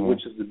those two,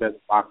 which is the best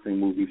boxing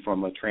movie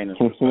from a trainer's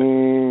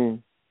perspective?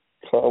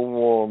 Come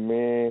on,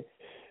 man.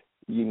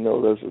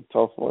 That's a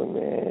tough one,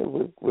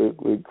 man,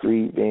 with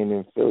Creed being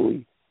in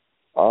Philly.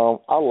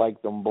 I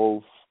like them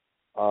both.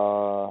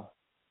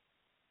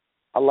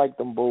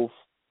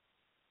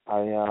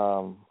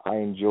 I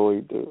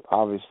enjoyed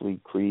obviously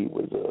Creed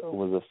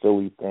was a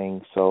Philly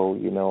thing, so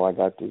I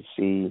got to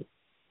see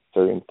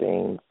certain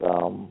things,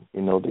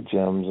 the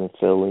gyms in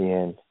Philly,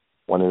 and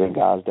one of the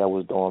guys that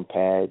was doing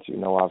pads. You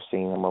know, I've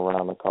seen him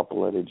around a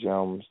couple of the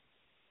gyms.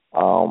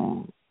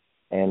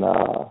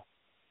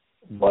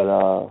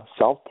 But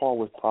Southpaw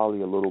was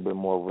probably a little bit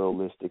more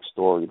realistic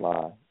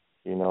storyline.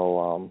 You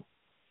know,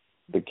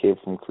 the kid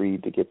from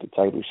Creed to get the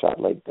title shot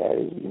like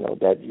that, you know,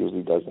 that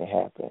usually doesn't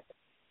happen.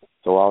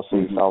 So I'll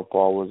say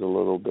Southpaw was a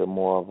little bit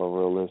more of a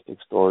realistic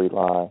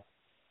storyline.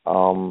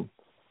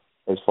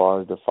 As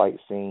far as the fight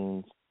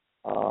scenes,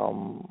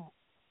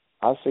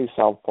 I'll say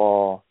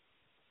Southpaw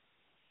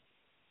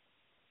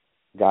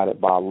got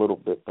it by a little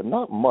bit, but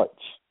not much.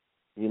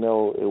 You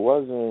know, it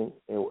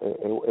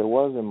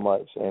wasn't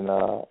much. And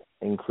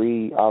in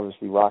Creed,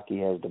 obviously Rocky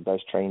has the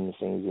best training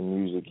scenes in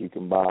music you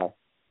can buy.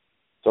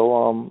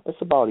 So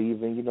it's about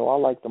even. You know, I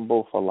like them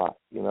both a lot.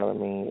 You know what I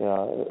mean?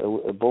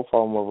 Both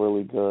of them were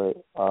really good.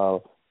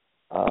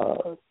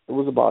 It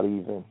was about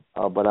even.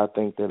 But I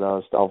think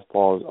that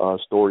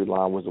Southpaw's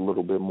storyline was a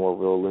little bit more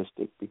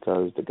realistic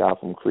because the guy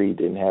from Creed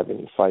didn't have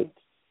any fights.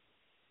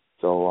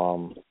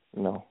 So,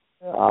 you know,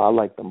 I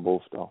like them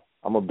both, though.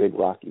 I'm a big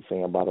Rocky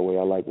fan, by the way.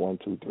 I like 1,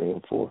 2, 3,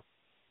 and 4.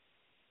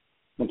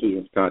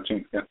 Okay, gotcha.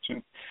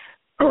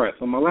 All right,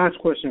 so my last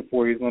question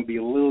for you is going to be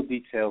a little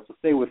detailed, so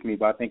stay with me,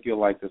 but I think you'll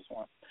like this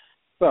one.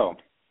 So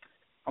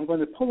I'm going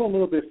to pull a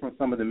little bit from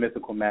some of the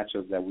mythical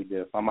matchups that we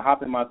did. So I'm going to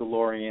hop in my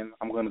DeLorean.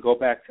 I'm going to go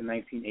back to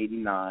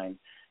 1989,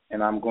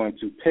 and I'm going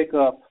to pick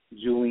up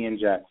Julian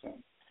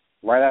Jackson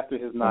right after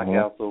his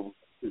knockouts over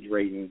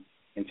Drayton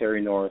and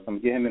Terry Norris. I'm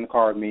going to get him in the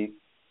car with me,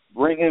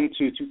 bring him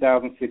to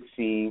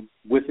 2016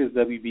 with his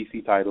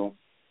WBC title,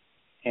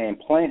 and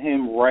plant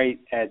him right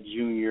at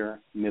junior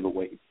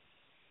middleweight.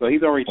 So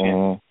he's already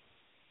champion.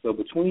 So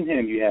between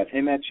him, you have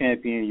him at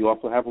champion. You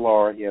also have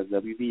Lara. He has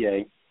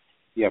WBA.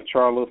 You have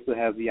Charlo that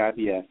has the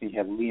IBF. And you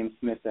have Liam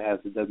Smith that has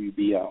the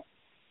WBO.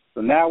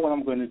 So now what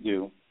I'm going to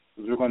do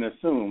is we're going to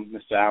assume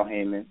Mr. Al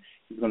Heyman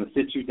is going to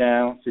sit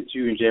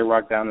you and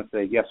J-Rock down and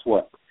say, guess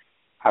what?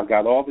 I've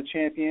got all the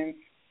champions.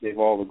 They've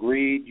all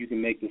agreed. You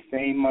can make the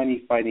same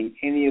money fighting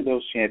any of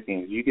those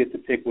champions. You get to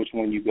pick which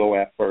one you go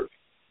at first.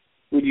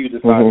 Who do you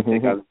decide to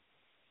pick out?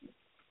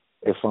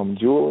 If I'm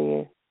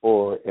Julian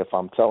or if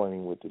I'm telling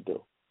him what to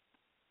do?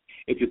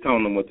 If you're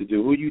telling him what to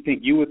do, who do you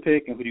think you would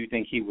pick and who do you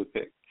think he would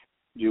pick?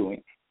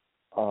 Julian.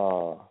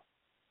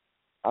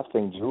 I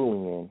think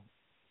Julian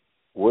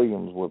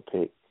Williams would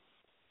pick.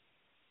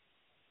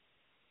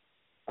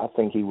 I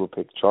think he would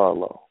pick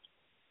Charlo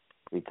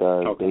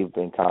because they've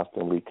been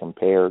constantly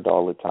compared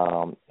all the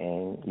time,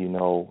 and you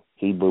know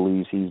he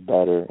believes he's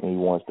better and he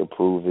wants to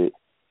prove it.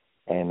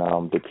 And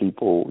the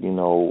people, you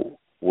know,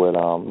 with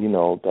you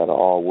know that are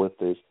all with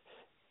us,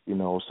 you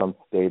know,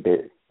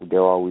 they're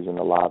always in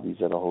the lobbies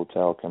at a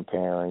hotel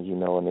comparing, you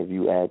know, and if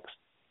you ask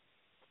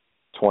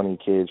 20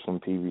 kids from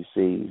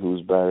PBC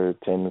who's better,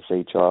 tend to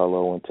say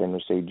Charlo and tend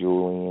to say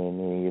Julian,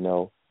 and, you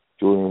know,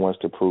 Julian wants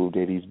to prove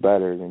that he's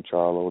better than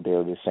Charlo.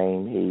 They're the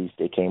same age.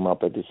 They came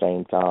up at the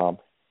same time,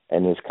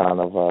 and it's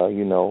kind of,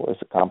 you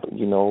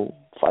know,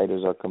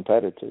 fighters are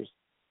competitors.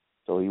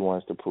 So he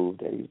wants to prove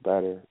that he's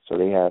better. So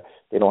they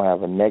don't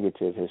have a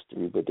negative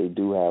history, but they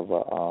do have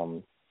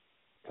a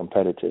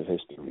competitive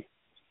history.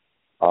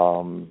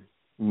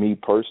 Me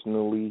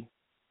personally,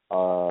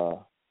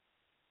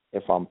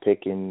 if I'm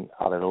picking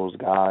out of those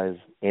guys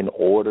in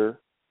order,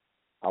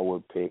 I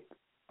would pick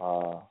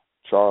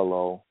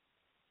Charlo,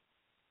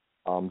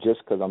 just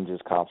because I'm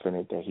just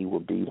confident that he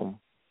would beat him.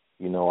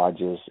 You know,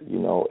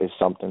 it's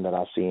something that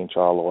I see in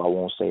Charlo. I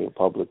won't say it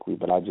publicly,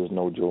 but I just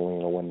know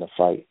Julian will win the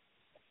fight.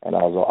 And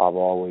I've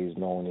always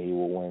known that he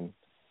will win.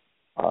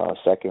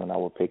 Second, I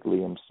would pick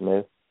Liam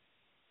Smith.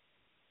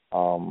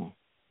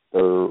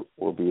 Third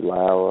will be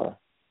Lara.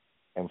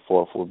 And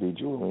fourth will be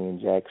Julian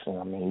Jackson.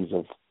 I mean, he's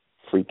a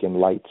freaking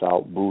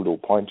lights-out, brutal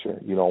puncher.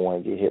 You don't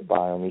want to get hit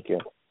by him.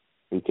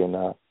 He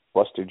can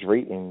Buster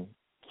Drayton.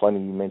 Funny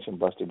you mentioned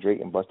Buster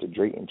Drayton. Buster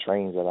Drayton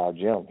trains at our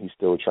gym. He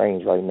still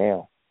trains right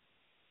now.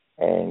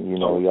 And, you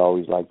know, he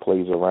always,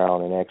 plays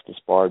around and acts to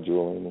spar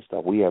Julian and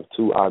stuff. We have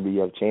 2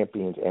 IBF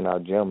champions in our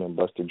gym, and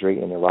Buster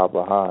Drayton and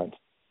Robert Hines.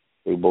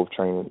 They both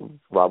train.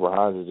 Robert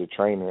Hines is a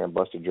trainer, and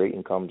Buster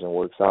Drayton comes and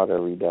works out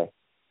every day.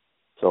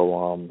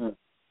 So,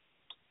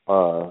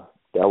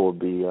 that would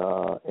be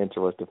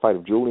interesting fight.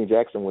 If Julian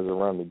Jackson was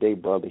around today,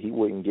 brother, he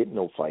wouldn't get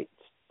no fights.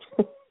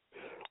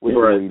 With the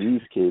way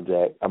these kids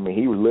act, I mean,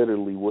 he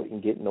literally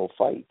wouldn't get no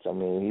fights. I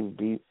mean, he would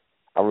be.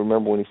 I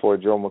remember when he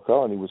fought Joe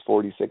McCullough, he was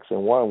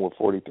 46-1 with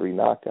 43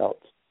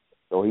 knockouts.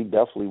 So he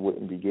definitely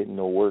wouldn't be getting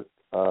no work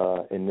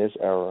in this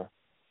era.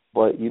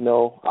 But you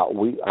know,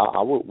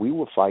 we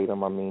would fight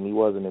him. I mean, he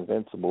wasn't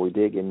invincible. He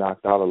did get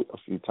knocked out a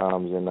few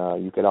times,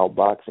 and you could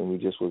outbox him. He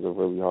just was a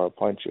really hard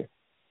puncher.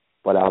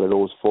 But out of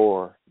those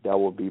 4, that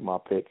would be my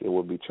pick. It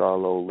would be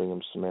Charlo,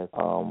 Liam Smith,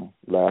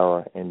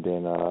 Lara, and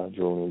then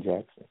Julian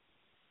Jackson.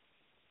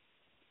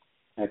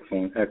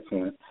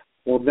 Excellent.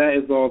 Well,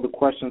 that is all the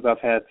questions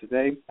I've had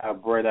today.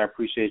 Brett, I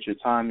appreciate your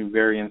time. You're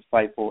very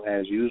insightful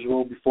as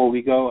usual. Before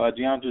we go,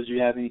 Deandra, do you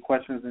have any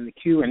questions in the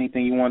queue?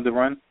 Anything you wanted to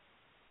run?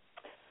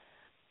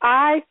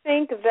 I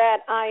think that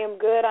I am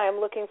good. I am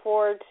looking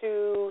forward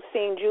to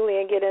seeing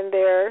Julian get in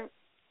there,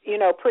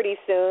 pretty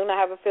soon. I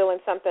have a feeling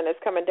something is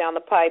coming down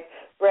the pipe.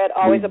 Brett,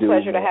 always a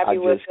pleasure to have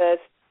you with us.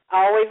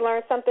 I always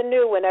learn something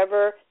new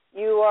whenever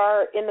you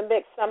are in the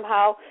mix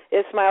somehow.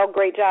 Ismael,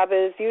 great job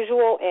as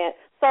usual. And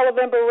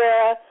Sullivan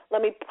Barrera,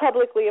 let me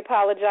publicly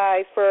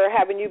apologize for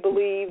having you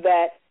believe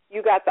that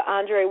you got the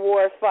Andre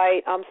Ward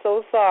fight. I'm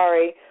so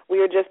sorry. We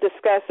were just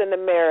discussing the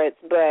merits.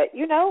 But,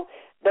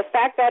 the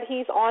fact that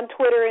he's on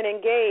Twitter and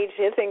engaged,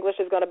 his English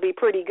is going to be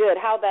pretty good.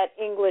 How that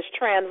English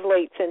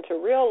translates into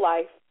real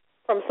life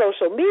from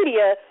social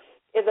media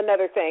is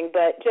another thing.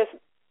 But just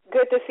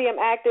good to see him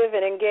active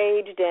and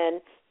engaged,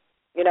 and,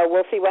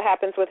 we'll see what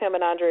happens with him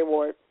and Andre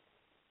Ward.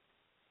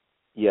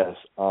 Yes,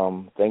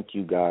 thank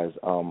you guys.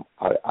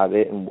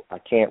 I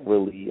can't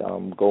really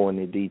go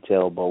into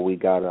detail, but we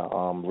got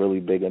a really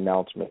big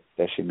announcement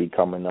that should be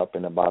coming up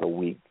in about a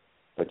week.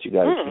 But you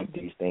got to keep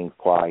these things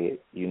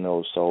quiet,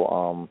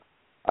 So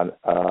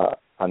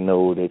I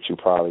know that you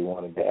probably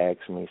wanted to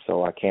ask me,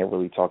 so I can't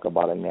really talk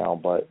about it now.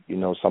 But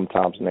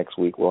sometimes next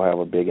week we'll have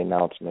a big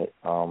announcement.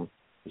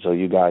 So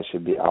you guys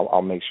should be.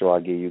 I'll make sure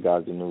I give you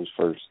guys the news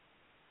first.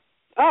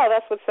 Oh,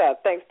 that's what's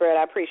up. Thanks, Brett.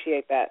 I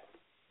appreciate that.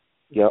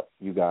 Yep,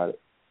 you got it.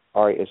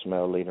 All right,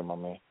 Ismael, later, my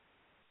man.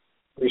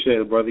 Appreciate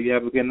it, brother. You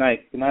have a good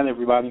night. Good night,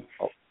 everybody.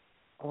 Oh,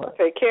 all right.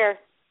 Take care.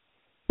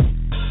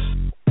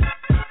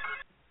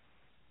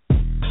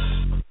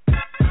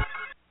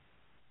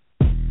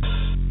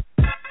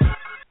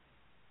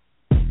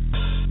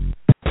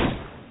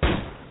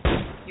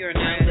 You're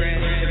now ready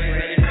to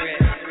Bread and Red,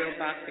 Real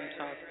Boxing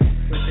Talk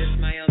with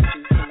Ismael